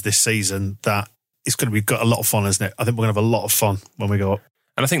crossed it is this season, that it's going to be got a lot of fun, isn't it? I think we're going to have a lot of fun when we go up.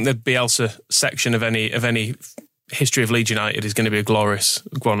 And I think the Bielsa section of any history of Leeds United is going to be a glorious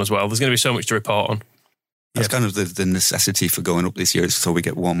one as well. There's going to be so much to report on. That's kind of the necessity for going up this year, so we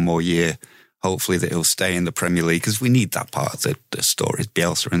get one more year. Hopefully that he'll stay in the Premier League, because we need that part of the story.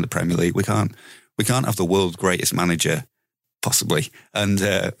 Bielsa in the Premier League. We can't have the world's greatest manager, possibly, and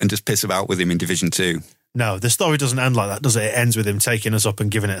just piss about with him in Division 2. No, the story doesn't end like that, does it? It ends with him taking us up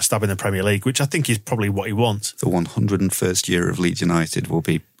and giving it a stab in the Premier League, which I think is probably what he wants. The 101st year of Leeds United will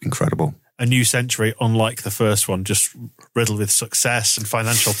be incredible. A new century, unlike the first one, just riddled with success and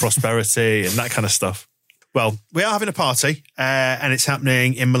financial prosperity and that kind of stuff. Well, we are having a party, and it's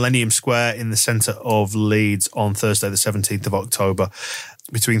happening in Millennium Square in the centre of Leeds on Thursday, the 17th of October,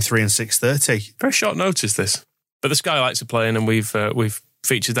 between 3 and 6:30. Very short notice, this. But the Skylights are playing, and we've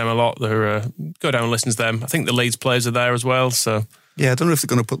featured them a lot. They're go down and listen to them. I think the Leeds players are there as well. So Yeah, I don't know if they're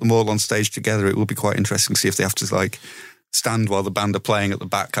going to put them all on stage together. It will be quite interesting to see if they have to like stand while the band are playing at the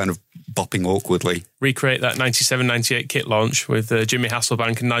back, kind of bopping awkwardly. Recreate that 97-98 kit launch with Jimmy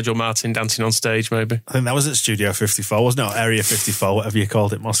Hasselbank and Nigel Martin dancing on stage, maybe. I think that was at Studio 54, wasn't it? Or Area 54, whatever you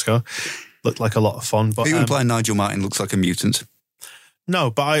called it, Moscow. Looked like a lot of fun. But even playing Nigel Martin looks like a mutant. No,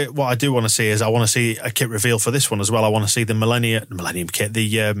 but what I do want to see is I want to see a kit reveal for this one as well. I want to see the Millennium kit,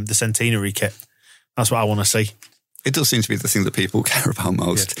 the Centenary kit. That's what I want to see. It does seem to be the thing that people care about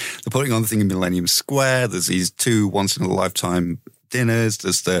most. Yeah. They're putting on the thing in Millennium Square. There's these 2 once-in-a-lifetime dinners.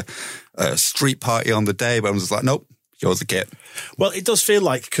 There's the street party on the day. But I'm just like, nope, you're the kit. Well, it does feel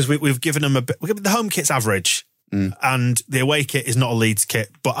like, because we've given them the home kit's average and the away kit is not a Leeds kit.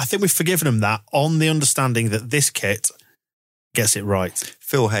 But I think we've forgiven them that on the understanding that this kit gets it right.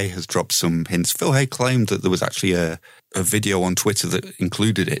 Phil Hay has dropped some hints. Phil Hay claimed that there was actually a video on Twitter that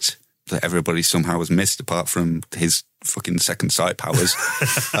included it, that everybody somehow has missed apart from his fucking second sight powers.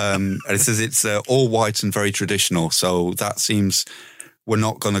 And it says it's all white and very traditional. So that seems we're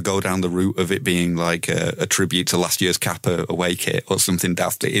not going to go down the route of it being like a tribute to last year's Kappa away kit or something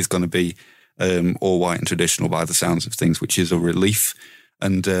daft. It is going to be all white and traditional by the sounds of things, which is a relief.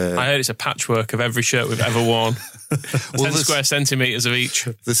 And I heard it's a patchwork of every shirt we've ever worn. 10 square centimetres of each.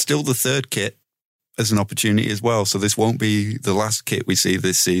 There's still the third kit as an opportunity as well. So this won't be the last kit we see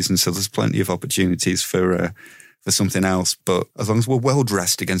this season. So there's plenty of opportunities for something else. But as long as we're well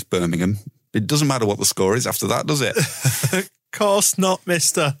dressed against Birmingham, it doesn't matter what the score is after that, does it? Course not,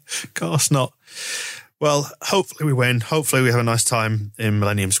 mister. Course not. Well, hopefully we win. Hopefully we have a nice time in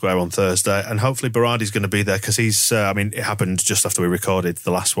Millennium Square on Thursday. And hopefully Berardi's going to be there because he's, it happened just after we recorded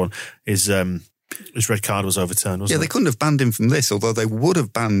the last one. His red card was overturned, wasn't it? Yeah, they couldn't have banned him from this, although they would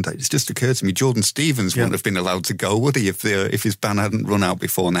have banned, it's just occurred to me, Jordan Stevens wouldn't have been allowed to go, would he, if his ban hadn't run out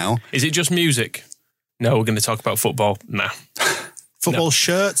before now? Is it just music? No, we're going to talk about football. Nah. Football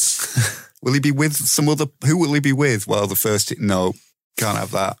shirts? Will he be with who will he be with? Well, the first, no, can't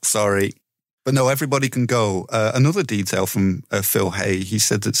have that, sorry. But no, everybody can go. Another detail from Phil Hay, he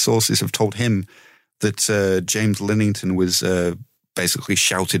said that sources have told him that James Linnington was basically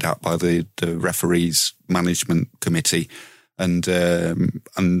shouted at by the referees' management committee, and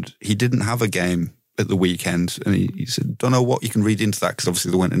he didn't have a game at the weekend. And he said, don't know what you can read into that, because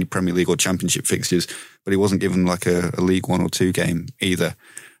obviously there weren't any Premier League or Championship fixtures, but he wasn't given like a League 1 or 2 game either.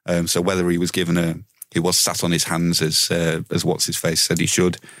 So whether he was given he was sat on his hands as what's his face said he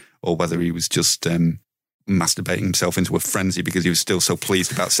should, or whether he was just masturbating himself into a frenzy because he was still so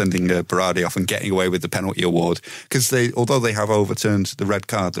pleased about sending Berardi off and getting away with the penalty award. Because although they have overturned the red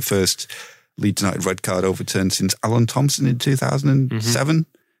card, the first Leeds United red card overturned since Alan Thompson in 2007,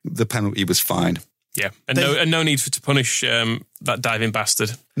 the penalty was fine. Yeah, and no need to punish that diving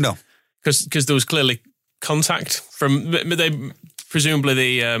bastard. No. Because there was clearly contact from... Presumably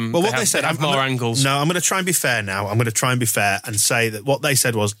they have more angles. No, I'm going to try and be fair now. I'm going to try and be fair and say that what they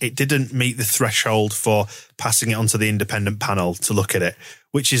said was it didn't meet the threshold for passing it onto the independent panel to look at it,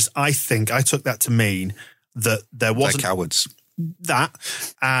 which is, I think, I took that to mean that there wasn't... They're cowards. That,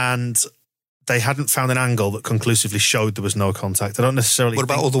 and they hadn't found an angle that conclusively showed there was no contact. I don't necessarily What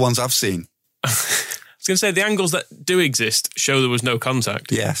about all the ones I've seen? I was going to say, the angles that do exist show there was no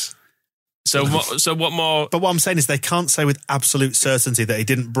contact. Yes. So what more? But what I'm saying is they can't say with absolute certainty that he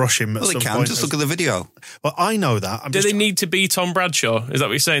didn't brush him at some point. Well, they can. Just look at the video. Well, I know that. Do they need to be Tom Bradshaw? Is that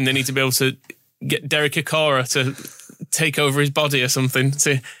what you're saying? They need to be able to get Derek Okora to take over his body or something?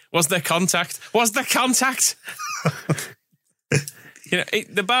 Say, was there contact? Was there contact?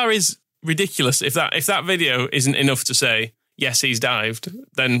 The bar is ridiculous. If that video isn't enough to say, yes, he's dived,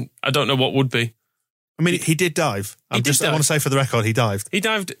 then I don't know what would be. I mean, he did dive. I want to say for the record, he dived. He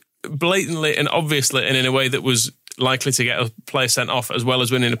dived blatantly and obviously and in a way that was likely to get a player sent off as well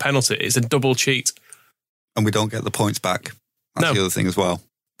as winning a penalty. It's a double cheat. And we don't get the points back. That's the other thing as well.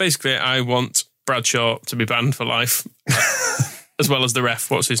 Basically, I want Bradshaw to be banned for life, as well as the ref.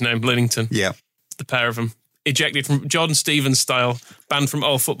 What's his name? Linnington. Yeah. The pair of them. Ejected from Jordan Stevens style, banned from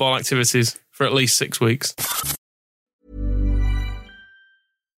all football activities for at least 6 weeks.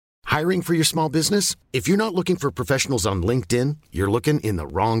 Hiring for your small business? If you're not looking for professionals on LinkedIn, you're looking in the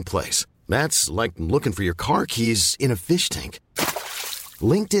wrong place. That's like looking for your car keys in a fish tank.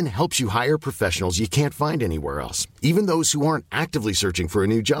 LinkedIn helps you hire professionals you can't find anywhere else, even those who aren't actively searching for a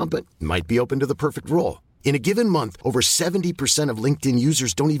new job but might be open to the perfect role. In a given month, over 70% of LinkedIn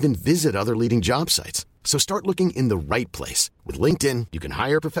users don't even visit other leading job sites. So start looking in the right place. With LinkedIn, you can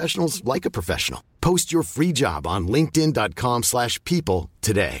hire professionals like a professional. Post your free job on linkedin.com/people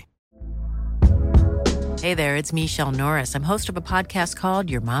today. Hey there, it's Michelle Norris. I'm host of a podcast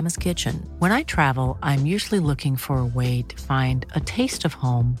called Your Mama's Kitchen. When I travel, I'm usually looking for a way to find a taste of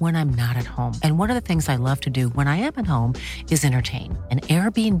home when I'm not at home. And one of the things I love to do when I am at home is entertain. And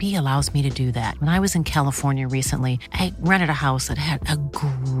Airbnb allows me to do that. When I was in California recently, I rented a house that had a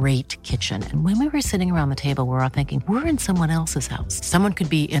great kitchen. And when we were sitting around the table, we were all thinking, we're in someone else's house. Someone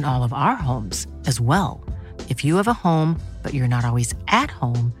could be in all of our homes as well. If you have a home, but you're not always at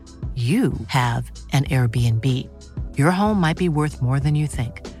home, you have an Airbnb. Your home might be worth more than you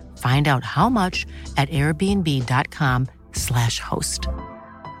think. Find out how much at airbnb.com/host.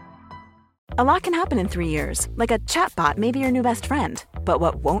 A lot can happen in 3 years, like a chatbot may be your new best friend. But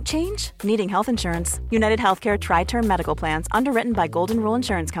what won't change? Needing health insurance. United Healthcare Tri-Term Medical Plans, underwritten by Golden Rule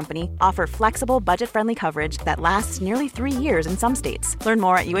Insurance Company, offer flexible, budget-friendly coverage that lasts nearly 3 years in some states. Learn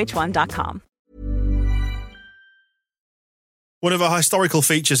more at uh1.com. One of our historical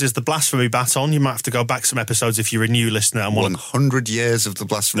features is the blasphemy baton. You might have to go back some episodes if you're a new listener. And 100 years of the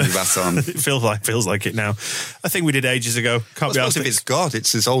blasphemy baton. It feels like it now. A thing we did ages ago. Can't be asked if it's God.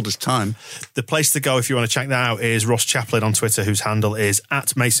 It's as old as time. The place to go if you want to check that out is Ross Chaplin on Twitter, whose handle is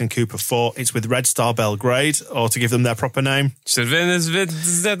 @MasonCooper4. It's with Red Star Belgrade, or to give them their proper name. On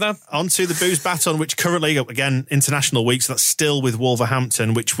to the booze baton, which currently, again, international week, so that's still with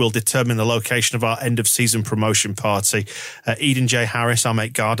Wolverhampton, which will determine the location of our end of season promotion party. Eden J. Harris, our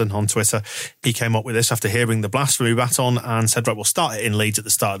mate Garden on Twitter, he came up with this after hearing the blasphemy baton and said, right, we'll start it in Leeds at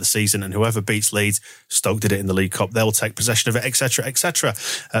the start of the season, and whoever beats Leeds, Stoke did it in the League Cup, they'll take possession of it, etc., etc.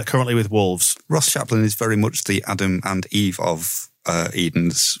 Currently with Wolves. Ross Chaplin is very much the Adam and Eve of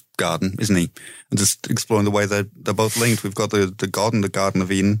Eden's garden, isn't he? And just exploring the way they're both linked. We've got the God and the Garden of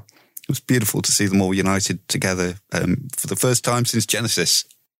Eden. It was beautiful to see them all united together for the first time since Genesis.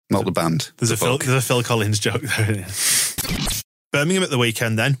 Not the band. There's a Phil Collins joke there. Birmingham at the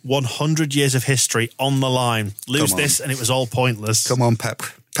weekend then. 100 years of history on the line. Lose this and it was all pointless. Come on, Pep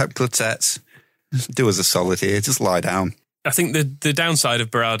Clotet. Do us a solid here. Just lie down. I think the downside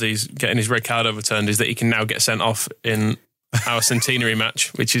of Berardi's getting his red card overturned is that he can now get sent off in our centenary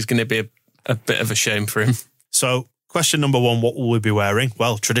match, which is going to be a bit of a shame for him. So, question number one, what will we be wearing?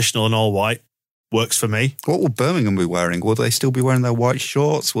 Well, traditional and all white. Works for me. What will Birmingham be wearing? Will they still be wearing their white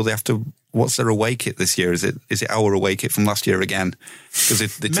shorts? Will they have to... What's their away kit this year? Is it our away kit from last year again?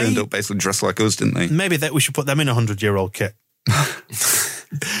 Because they turned up basically dressed like us, didn't they? Maybe that we should put them in a 100-year-old kit.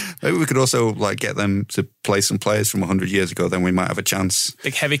 Maybe we could also get them to play some players from 100 years ago. Then we might have a chance.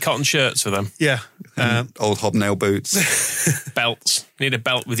 Big heavy cotton shirts for them. Yeah. Old hobnail boots. Belts. Need a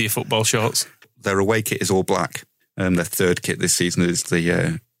belt with your football shorts. Their away kit is all black. Their third kit this season is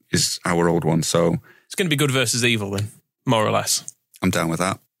our old one. So it's going to be good versus evil then, more or less. I'm down with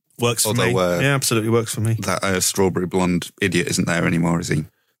that. Works for me. Yeah, absolutely works for me. That strawberry blonde idiot isn't there anymore, is he?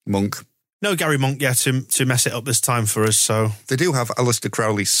 Monk. No Gary Monk, to mess it up this time for us. So they do have Alistair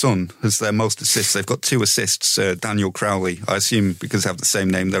Crowley's son as their most assists. They've got 2 assists. Daniel Crowley, I assume because they have the same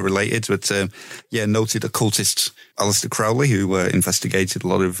name, they're related. But noted occultist Alistair Crowley, who investigated a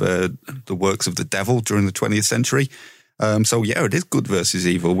lot of the works of the devil during the 20th century. It is good versus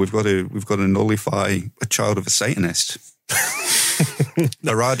evil. We've got to nullify a child of a Satanist.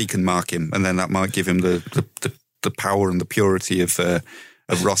 Berardi can mark him, and then that might give him the power and the purity of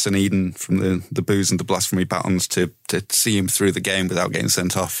Ross and Eden from the booze and the blasphemy batons to see him through the game without getting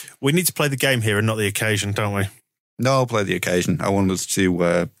sent off. We need to play the game here and not the occasion, don't we? No, I'll play the occasion. I want us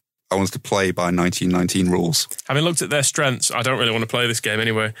to play by 1919 rules. Having looked at their strengths, I don't really want to play this game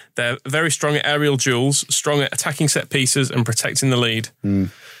anyway. They're very strong at aerial duels, strong at attacking set pieces and protecting the lead.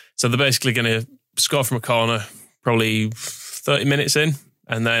 So they're basically going to score from a corner, probably 30 minutes in,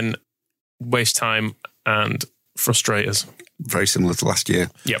 and then waste time and frustrate us. Very similar to last year.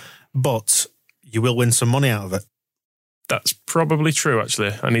 Yep. But you will win some money out of it. That's probably true,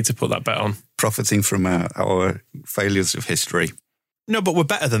 actually. I need to put that bet on. Profiting from our failures of history. No, but we're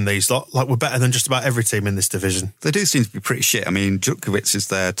better than these lot. Like, we're better than just about every team in this division. They do seem to be pretty shit. I mean, Jutkiewicz is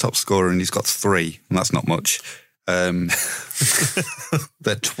their top scorer and he's got 3, and that's not much. They're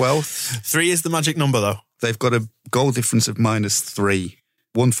 12th. 3 is the magic number, though. They've got a goal difference of -3.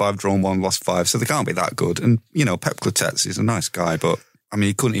 Won 5, drawn 1, lost 5, so they can't be that good. And, Pep Clotet is a nice guy, but, I mean,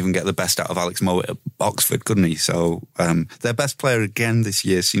 he couldn't even get the best out of Alex Mowat at Oxford, couldn't he? So their best player again this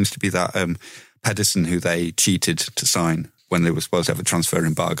year seems to be that Pedersen who they cheated to sign when they were supposed to have a transfer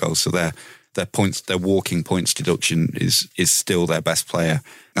embargo. So their walking points deduction is still their best player.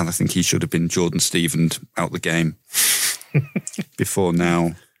 And I think he should have been Jordan Stevens out the game before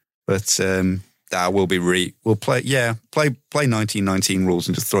now. But we'll play 1919 rules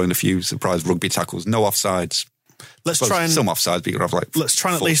and just throw in a few surprise rugby tackles. No offsides. Let's try and some offsides, but you have like let's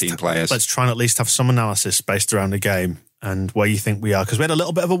try and 14 players. Let's try and at least have some analysis based around the game and where you think we are, because we had a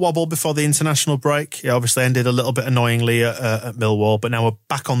little bit of a wobble before the international break. It obviously ended a little bit annoyingly at Millwall, but now we're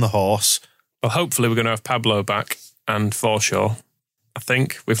back on the horse. Well, hopefully we're going to have Pablo back and Forshaw. I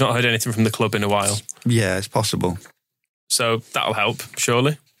think we've not heard anything from the club in a while. Yeah, it's possible. So that'll help,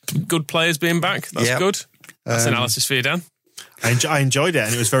 surely. Good players being back. That's good. That's analysis for you, Dan. I enjoyed it,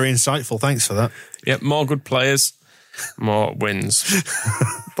 and it was very insightful. Thanks for that. Yep, more good players, more wins.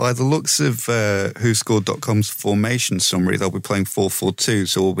 By the looks of WhoScored.com's formation summary, they'll be playing 4-4-2,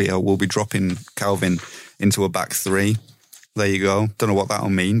 so we'll be dropping Calvin into a back three. There you go. Don't know what that'll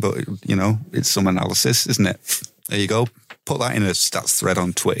mean, but, it's some analysis, isn't it? There you go. Put that in a stats thread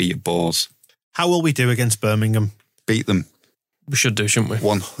on Twitter, you bores. How will we do against Birmingham? Beat them. We should do, shouldn't we?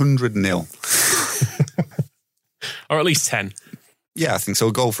 100-0. Or at least 10. Yeah, I think so.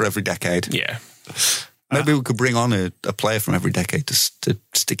 A goal for every decade. Yeah. Maybe we could bring on a player from every decade to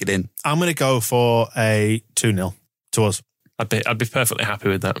stick it in. I'm going to go for a 2-0 to us. I'd be perfectly happy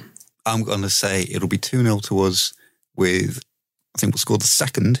with that. I'm going to say it'll be 2-0 to us with, I think we'll score the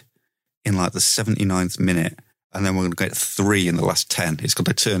second in like the 79th minute, and then we're going to get 3 in the last 10. It's going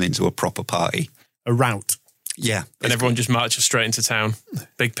to turn into a proper party. A rout. Yeah. And everyone just marches straight into town.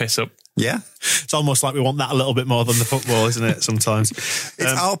 Big piss up. Yeah. It's almost like we want that a little bit more than the football, isn't it, sometimes?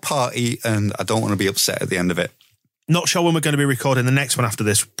 It's our party, and I don't want to be upset at the end of it. Not sure when we're going to be recording the next one after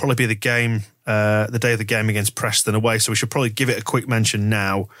this. Probably be the game, the day of the game against Preston away, so we should probably give it a quick mention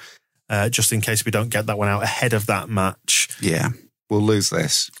now, just in case we don't get that one out ahead of that match. Yeah. We'll lose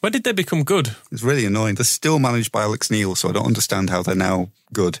this. When did they become good? It's really annoying. They're still managed by Alex Neil, so I don't understand how they're now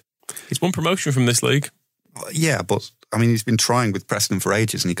good. He's won promotion from this league. Yeah, but I mean, he's been trying with Preston for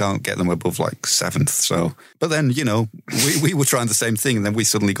ages and he can't get them above like 7th. So, but then, we were trying the same thing and then we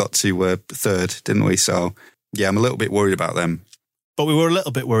suddenly got to 3rd, didn't we? So, yeah, I'm a little bit worried about them. But we were a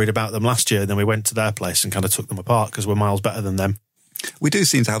little bit worried about them last year, and then we went to their place and kind of took them apart because we're miles better than them. We do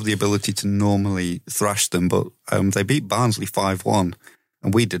seem to have the ability to normally thrash them, but they beat Barnsley 5-1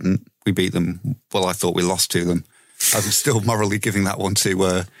 and we didn't. We beat them. Well, I thought we lost to them. I'm still morally giving that one to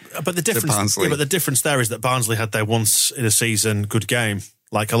Barnsley. Yeah, but the difference there is that Barnsley had their once in a season good game,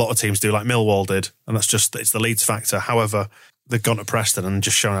 like a lot of teams do, like Millwall did, and it's the Leeds factor. However, they've gone to Preston and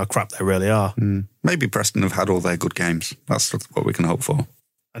just shown how crap they really are. Maybe Preston have had all their good games. That's what we can hope for.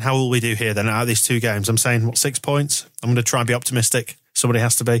 And how will we do here then out of these 2 games? I'm saying, 6 points? I'm going to try and be optimistic. Somebody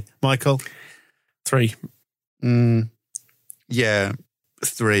has to be. Michael? 3. Yeah,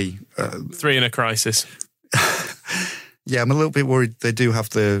 3. 3 in a crisis. Yeah, I'm a little bit worried. They do have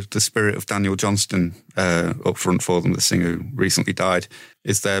the spirit of Daniel Johnston up front for them, the singer who recently died,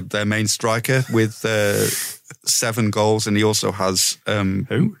 is their main striker with 7 goals, and he also has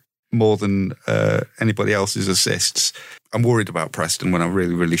more than anybody else's assists. I'm worried about Preston when I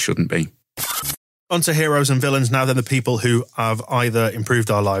really, really shouldn't be. On to heroes and villains now, then the people who have either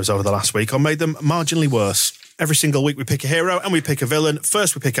improved our lives over the last week or made them marginally worse. Every single week we pick a hero and we pick a villain.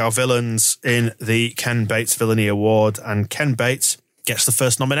 First, we pick our villains in the Ken Bates Villainy Award, and Ken Bates gets the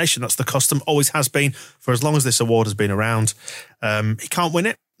first nomination. That's the custom, always has been, for as long as this award has been around. He can't win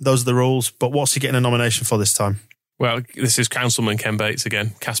it. Those are the rules. But what's he getting a nomination for this time? Well, this is Councilman Ken Bates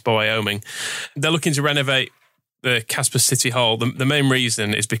again, Casper, Wyoming. They're looking to renovate the Casper City Hall. The main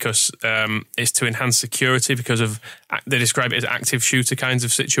reason is because it's to enhance security because of, they describe it as active shooter kinds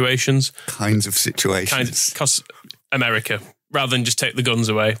of situations. Because America, rather than just take the guns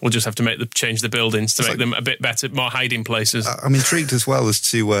away, we'll just have to change the buildings to make them a bit better, more hiding places. I'm intrigued as well as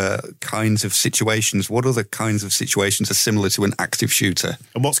to kinds of situations. What other kinds of situations are similar to an active shooter?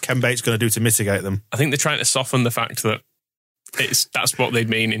 And what's Ken Bates going to do to mitigate them? I think they're trying to soften the fact that that's what they'd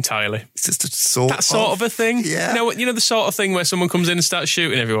mean entirely. It's just that sort of a thing. Yeah. You know the sort of thing where someone comes in and starts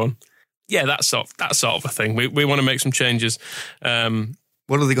shooting everyone. Yeah, that sort of a thing. We want to make some changes. What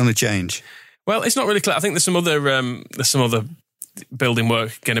are they going to change? Well, it's not really clear. I think there's some other building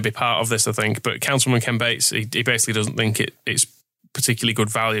work going to be part of this, I think. But Councilman Ken Bates, he basically doesn't think it's particularly good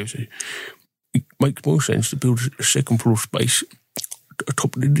value. So it makes more sense to build a second floor space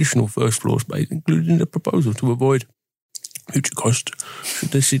atop an additional first floor space, including the proposal to avoid future cost should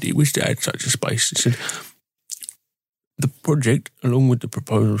the city wish to add such a space. He said, the project, along with the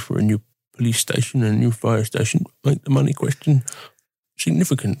proposals for a new police station and a new fire station, make the money question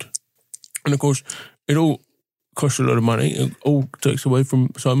significant. And of course, it all costs a lot of money. It all takes away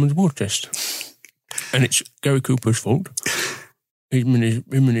from Simon's war chest. And it's Gary Cooper's fault. Him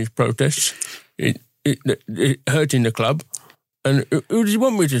and his protests. It hurting the club. And who does he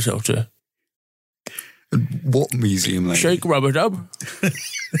want me to sell to? What museum? Shake Rubber Dub.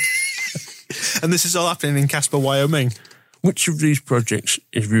 And this is all happening in Casper, Wyoming. Which of these projects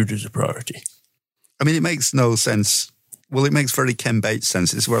is viewed as a priority? I mean, it makes no sense. Well, it makes very Ken Bates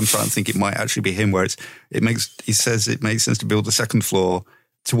sense. This is where I'm starting to think it might actually be him, where he says it makes sense to build a second floor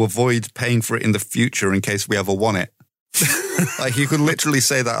to avoid paying for it in the future in case we ever want it. Like, you could literally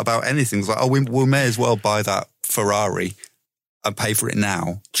say that about anything. It's like, oh, we may as well buy that Ferrari and pay for it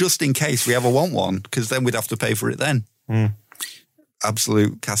now, just in case we ever want one, because then we'd have to pay for it then.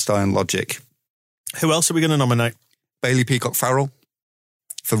 Absolute cast iron logic. Who else are we going to nominate? Bailey Peacock Farrell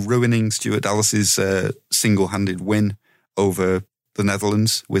for ruining Stuart Dallas's single-handed win over the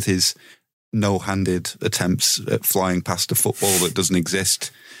Netherlands with his no-handed attempts at flying past a football that doesn't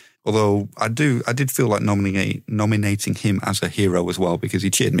exist. Although I did feel like nominating him as a hero as well, because he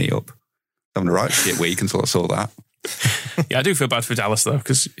cheered me up. Having a right shit week until I saw that. Yeah, I do feel bad for Dallas though,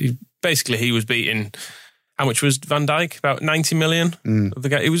 because he was beating. How much was Van Dijk? About 90 million. Of the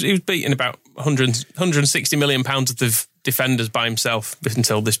guy. He was beating about 160 million pounds of defenders by himself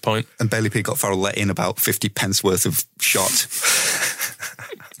until this point. And Bailey Peacock Farrell let in about 50 pence worth of shot.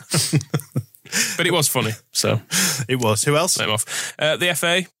 But it was funny, so it was. Who else? Let him off. The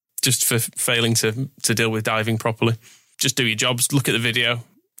FA, just for failing to deal with diving properly. Just do your jobs. Look at the video.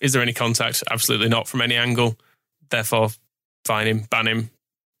 Is there any contact? Absolutely not from any angle. Therefore, fine him, ban him,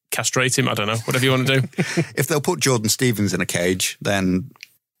 castrate him. I don't know. Whatever you want to do. If they'll put Jordan Stevens in a cage, then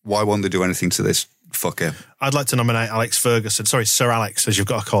why won't they do anything to this fucker? I'd like to nominate Alex Ferguson. Sorry, Sir Alex, as you've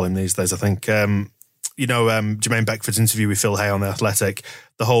got to call him these days, I think. Jermaine Beckford's interview with Phil Hay on The Athletic,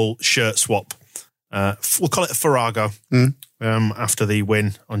 the whole shirt swap. We'll call it a Farrago after the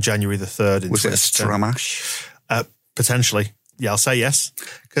win on January the 3rd. Was it a Stramash? Potentially. Yeah, I'll say yes.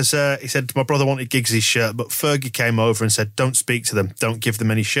 Because he said, my brother wanted Giggsy's shirt, but Fergie came over and said, don't speak to them. Don't give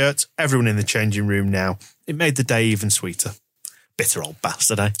them any shirts. Everyone in the changing room now. It made the day even sweeter. Bitter old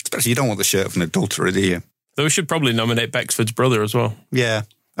bastard, eh? Especially you don't want the shirt of an adulterer, do you? Though we should probably nominate Beckford's brother as well. Yeah.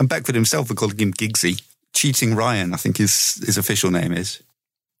 And Beckford himself, we called him Giggsy. Cheating Ryan, I think his official name is.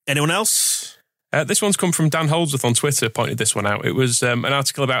 Anyone else? This one's come from Dan Holdsworth on Twitter, pointed this one out. It was an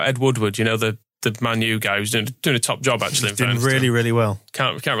article about Ed Woodward, the Man U guy who's doing a top job, actually. He's doing really, really well.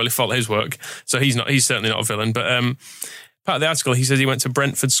 Can't really fault his work. So he's certainly not a villain. But part of the article, he says he went to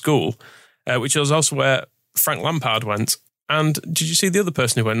Brentford School, which was also where Frank Lampard went. And did you see the other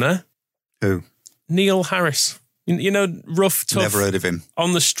person who went there? Who? Neil Harris. Rough, tough. Never heard of him.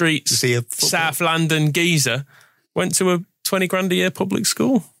 On the streets, South London geezer. Went to a 20 grand a year public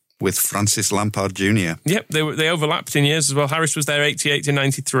school. With Francis Lampard Jr. Yep, they overlapped in years as well. Harris was there 88 to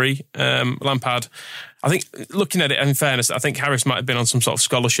 93. Lampard, I think, looking at it in fairness, I think Harris might have been on some sort of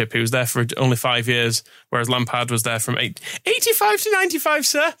scholarship. He was there for only 5 years, whereas Lampard was there from 85 to 95,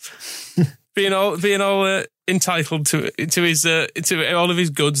 sir. being all entitled to all of his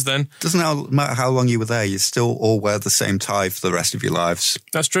goods. Then doesn't matter how long you were there, you still all wear the same tie for the rest of your lives.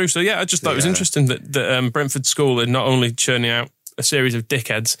 That's true. So yeah, I just thought it was interesting that Brentford School are not only churning out a series of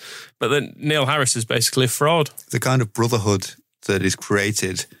dickheads, but then Neil Harris is basically a fraud. The kind of brotherhood that is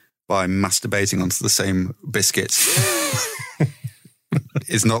created by masturbating onto the same biscuits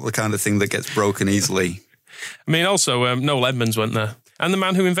is not the kind of thing that gets broken easily. I mean, also, Noel Edmonds went there. And the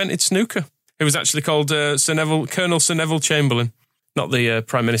man who invented snooker, who was actually called Colonel Sir Neville Chamberlain. Not the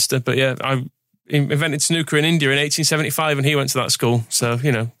Prime Minister, but yeah, he invented snooker in India in 1875 and he went to that school. So,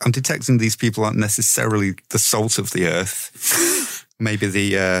 I'm detecting these people aren't necessarily the salt of the earth. Maybe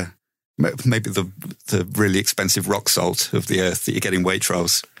the really expensive rock salt of the earth that you get in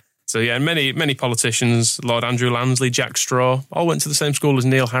Waitrose. So yeah, and many politicians, Lord Andrew Lansley, Jack Straw, all went to the same school as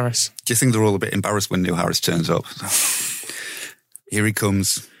Neil Harris. Do you think they're all a bit embarrassed when Neil Harris turns up? Here he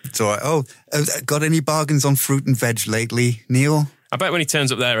comes. It's all right. Oh, got any bargains on fruit and veg lately, Neil? I bet when he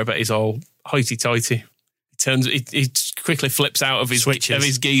turns up there, I bet he's all hoity-toity. He quickly flips out of his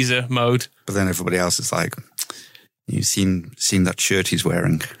geezer mode. But then everybody else is like, you've seen that shirt he's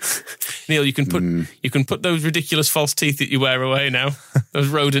wearing. Neil, you can put those ridiculous false teeth that you wear away now. Those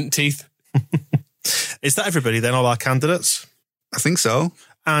rodent teeth. Is that everybody then, all our candidates? I think so.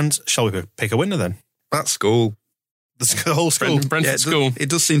 And shall we pick a winner then? That school. The whole school. Brentford School. It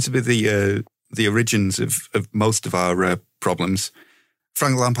does seem to be the origins of most of our problems.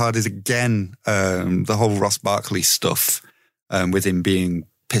 Frank Lampard is again the whole Ross Barkley stuff with him being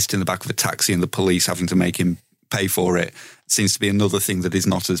pissed in the back of a taxi and the police having to make him pay for it. Seems to be another thing that is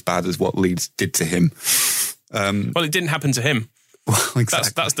not as bad as what Leeds did to him. Well, it didn't happen to him. Well,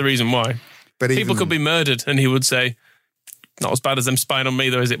 exactly. That's the reason why. But people could be murdered and he would say, not as bad as them spying on me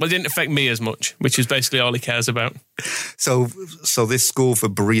though, is it? Well, it didn't affect me as much, which is basically all he cares about. So this school for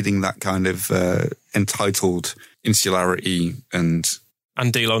breeding that kind of entitled insularity and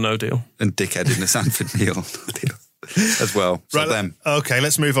And Deal or No Deal. And dickhead in the Sanford Deal as well. So right, them. Okay,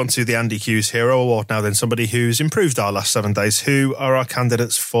 let's move on to the Andy Hughes Hero Award now then. Somebody who's improved our last 7 days. Who are our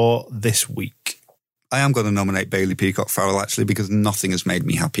candidates for this week? I am going to nominate Bailey Peacock-Farrell, actually, because nothing has made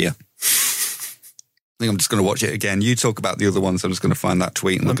me happier. I think I'm just going to watch it again. You talk about the other ones. I'm just going to find that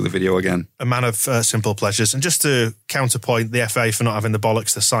tweet and look at the video again. A man of simple pleasures. And just to counterpoint the FA for not having the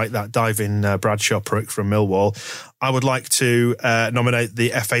bollocks to cite that diving Bradshaw prick from Millwall, I would like to nominate the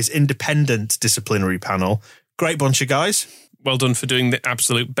FA's independent disciplinary panel. Great bunch of guys. Well done for doing the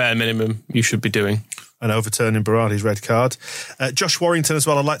absolute bare minimum you should be doing. And overturning Berardi's red card. Josh Warrington as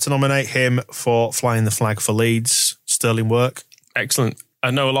well. I'd like to nominate him for flying the flag for Leeds. Sterling work. Excellent. I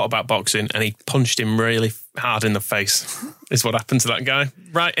know a lot about boxing, and he punched him really hard in the face, is what happened to that guy.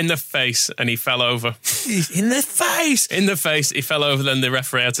 Right in the face, and he fell over. In the face? In the face, he fell over. Then the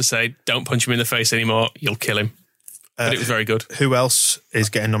referee had to say, don't punch him in the face anymore, you'll kill him. But it was very good. Who else is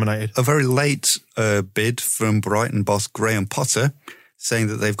getting nominated? A very late bid from Brighton boss Graham Potter, saying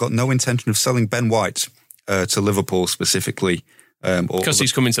that they've got no intention of selling Ben White to Liverpool specifically. Because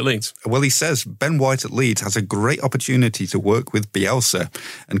he's coming to Leeds. Well, he says Ben White at Leeds has a great opportunity to work with Bielsa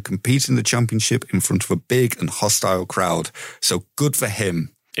and compete in the Championship in front of a big and hostile crowd. So good for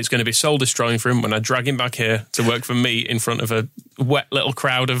him. It's going to be soul-destroying for him when I drag him back here to work for me in front of a wet little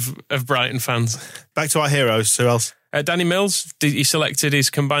crowd of Brighton fans. Back to our heroes. Who else? Danny Mills, he selected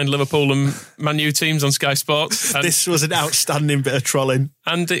his combined Liverpool and Man U teams on Sky Sports. This was an outstanding bit of trolling.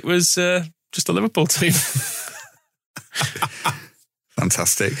 And it was just a Liverpool team.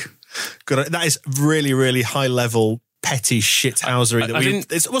 Fantastic. Good. That is really, really high-level, petty shithousery.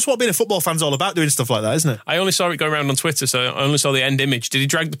 It's what being a football fan's all about, doing stuff like that, isn't it? I only saw it go around on Twitter, so I only saw the end image. Did he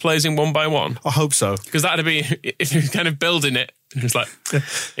drag the players in one by one? I hope so. Because that'd be, if he was kind of building it, it was like,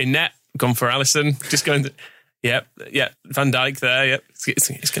 in net, gone for Alisson, just going to... Yep, Van Dijk there. Yep,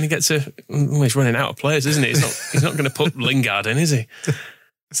 it's going to get to. Well, he's running out of players, isn't he? He's not going to put Lingard in, is he?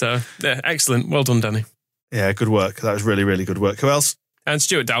 So yeah, excellent. Well done, Danny. Yeah, good work. That was really, really good work. Who else? And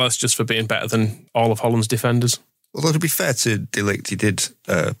Stuart Dallas, just for being better than all of Holland's defenders. Although to be fair to De Ligt, he did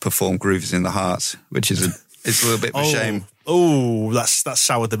perform Grooves in the Heart, which is it's a little bit of a shame. Oh, that's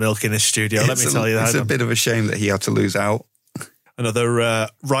soured the milk in this studio. Let me tell you that. It's a bit of a shame that he had to lose out. Another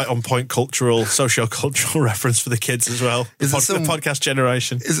right on point socio-cultural reference for the kids as well. The podcast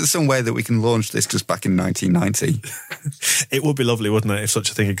generation. Is there some way that we can launch this just back in 1990? It would be lovely, wouldn't it, if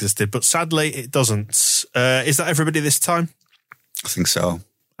such a thing existed? But sadly, it doesn't. Is that everybody this time? I think so.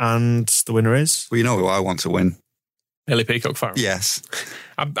 And the winner is? Well, you know who I want to win. Bailey Peacock-Farrell. Yes.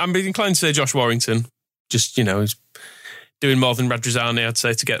 I'm inclined to say Josh Warrington. Just, he's doing more than Radrizzani, I'd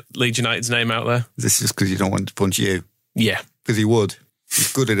say, to get Leeds United's name out there. This is because you don't want to punch you. Yeah. Because he would.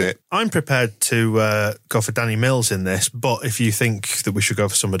 He's good at it. I'm prepared to go for Danny Mills in this, but if you think that we should go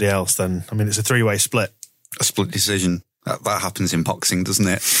for somebody else, then, it's a 3-way split. A split decision. That happens in boxing, doesn't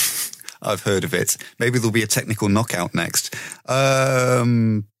it? I've heard of it. Maybe there'll be a technical knockout next.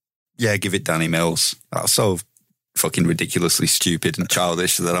 Yeah, give it Danny Mills. That's so fucking ridiculously stupid and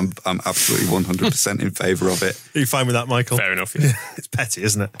childish that I'm absolutely 100% in favour of it. Are you fine with that, Michael? Fair enough. Yeah. It's petty,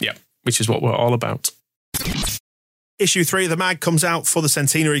 isn't it? Yeah, which is what we're all about. Issue 3 of the mag comes out for the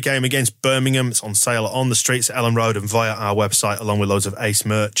centenary game against Birmingham. It's on sale on the streets at Ellen Road and via our website, along with loads of Ace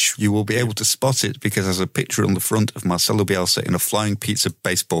merch. You will be able to spot it because there's a picture on the front of Marcelo Bielsa in a flying pizza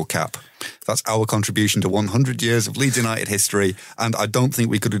baseball cap. That's our contribution to 100 years of Leeds United history, and I don't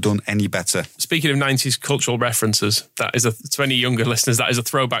think we could have done any better. Speaking of 90s cultural references, that is to any younger listeners, that is a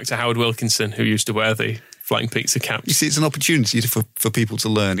throwback to Howard Wilkinson, who used to wear the flying pizza caps. You see, it's an opportunity for people to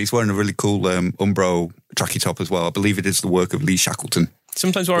learn. He's wearing a really cool Umbro tracky top as well. I believe it is the work of Lee Shackleton.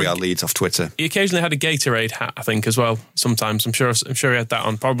 Sometimes we are Leeds off Twitter. He occasionally had a Gatorade hat, I think, as well. Sometimes I'm sure he had that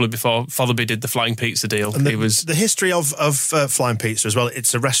on. Probably before Fotherby did the flying pizza deal. And the history of flying pizza as well.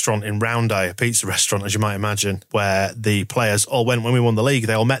 It's a restaurant in Roundhay, a pizza restaurant, as you might imagine, where the players all went when we won the league.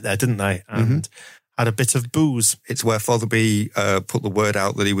 They all met there, didn't they? And had a bit of booze. It's where Fotherby put the word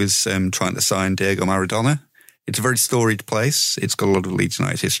out that he was trying to sign Diego Maradona. It's a very storied place. It's got a lot of Leeds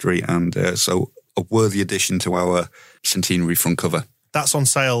United history, and so a worthy addition to our centenary front cover. That's on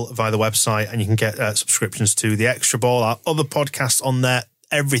sale via the website, and you can get subscriptions to The Extra Ball, our other podcasts on there.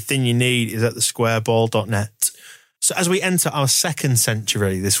 Everything you need is at thesquareball.net. So as we enter our second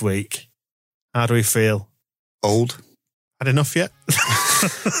century this week, how do we feel? Old. Had enough yet?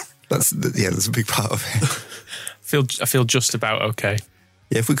 That's a big part of it. I feel just about okay.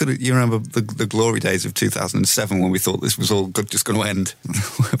 Yeah, if we could, you remember the glory days of 2007 when we thought this was all good, just going to end.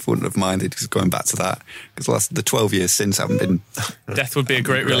 I wouldn't have minded just going back to that, because the 12 years since haven't been. Death would be a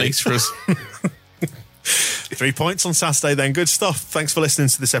great release for us. 3 points on Saturday then. Good stuff. Thanks for listening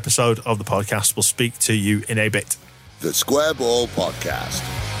to this episode of the podcast. We'll speak to you in a bit. The Square Ball Podcast.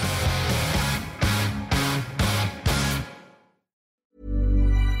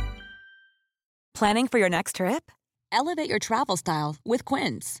 Planning for your next trip? Elevate your travel style with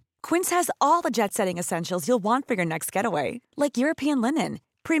Quince. Quince has all the jet-setting essentials you'll want for your next getaway, like European linen,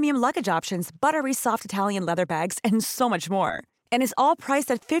 premium luggage options, buttery soft Italian leather bags, and so much more. And is all priced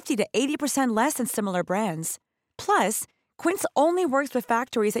at 50 to 80% less than similar brands. Plus, Quince only works with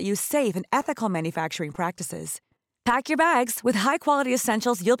factories that use safe and ethical manufacturing practices. Pack your bags with high-quality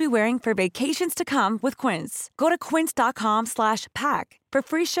essentials you'll be wearing for vacations to come with Quince. Go to quince.com/pack for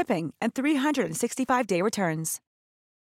free shipping and 365-day returns.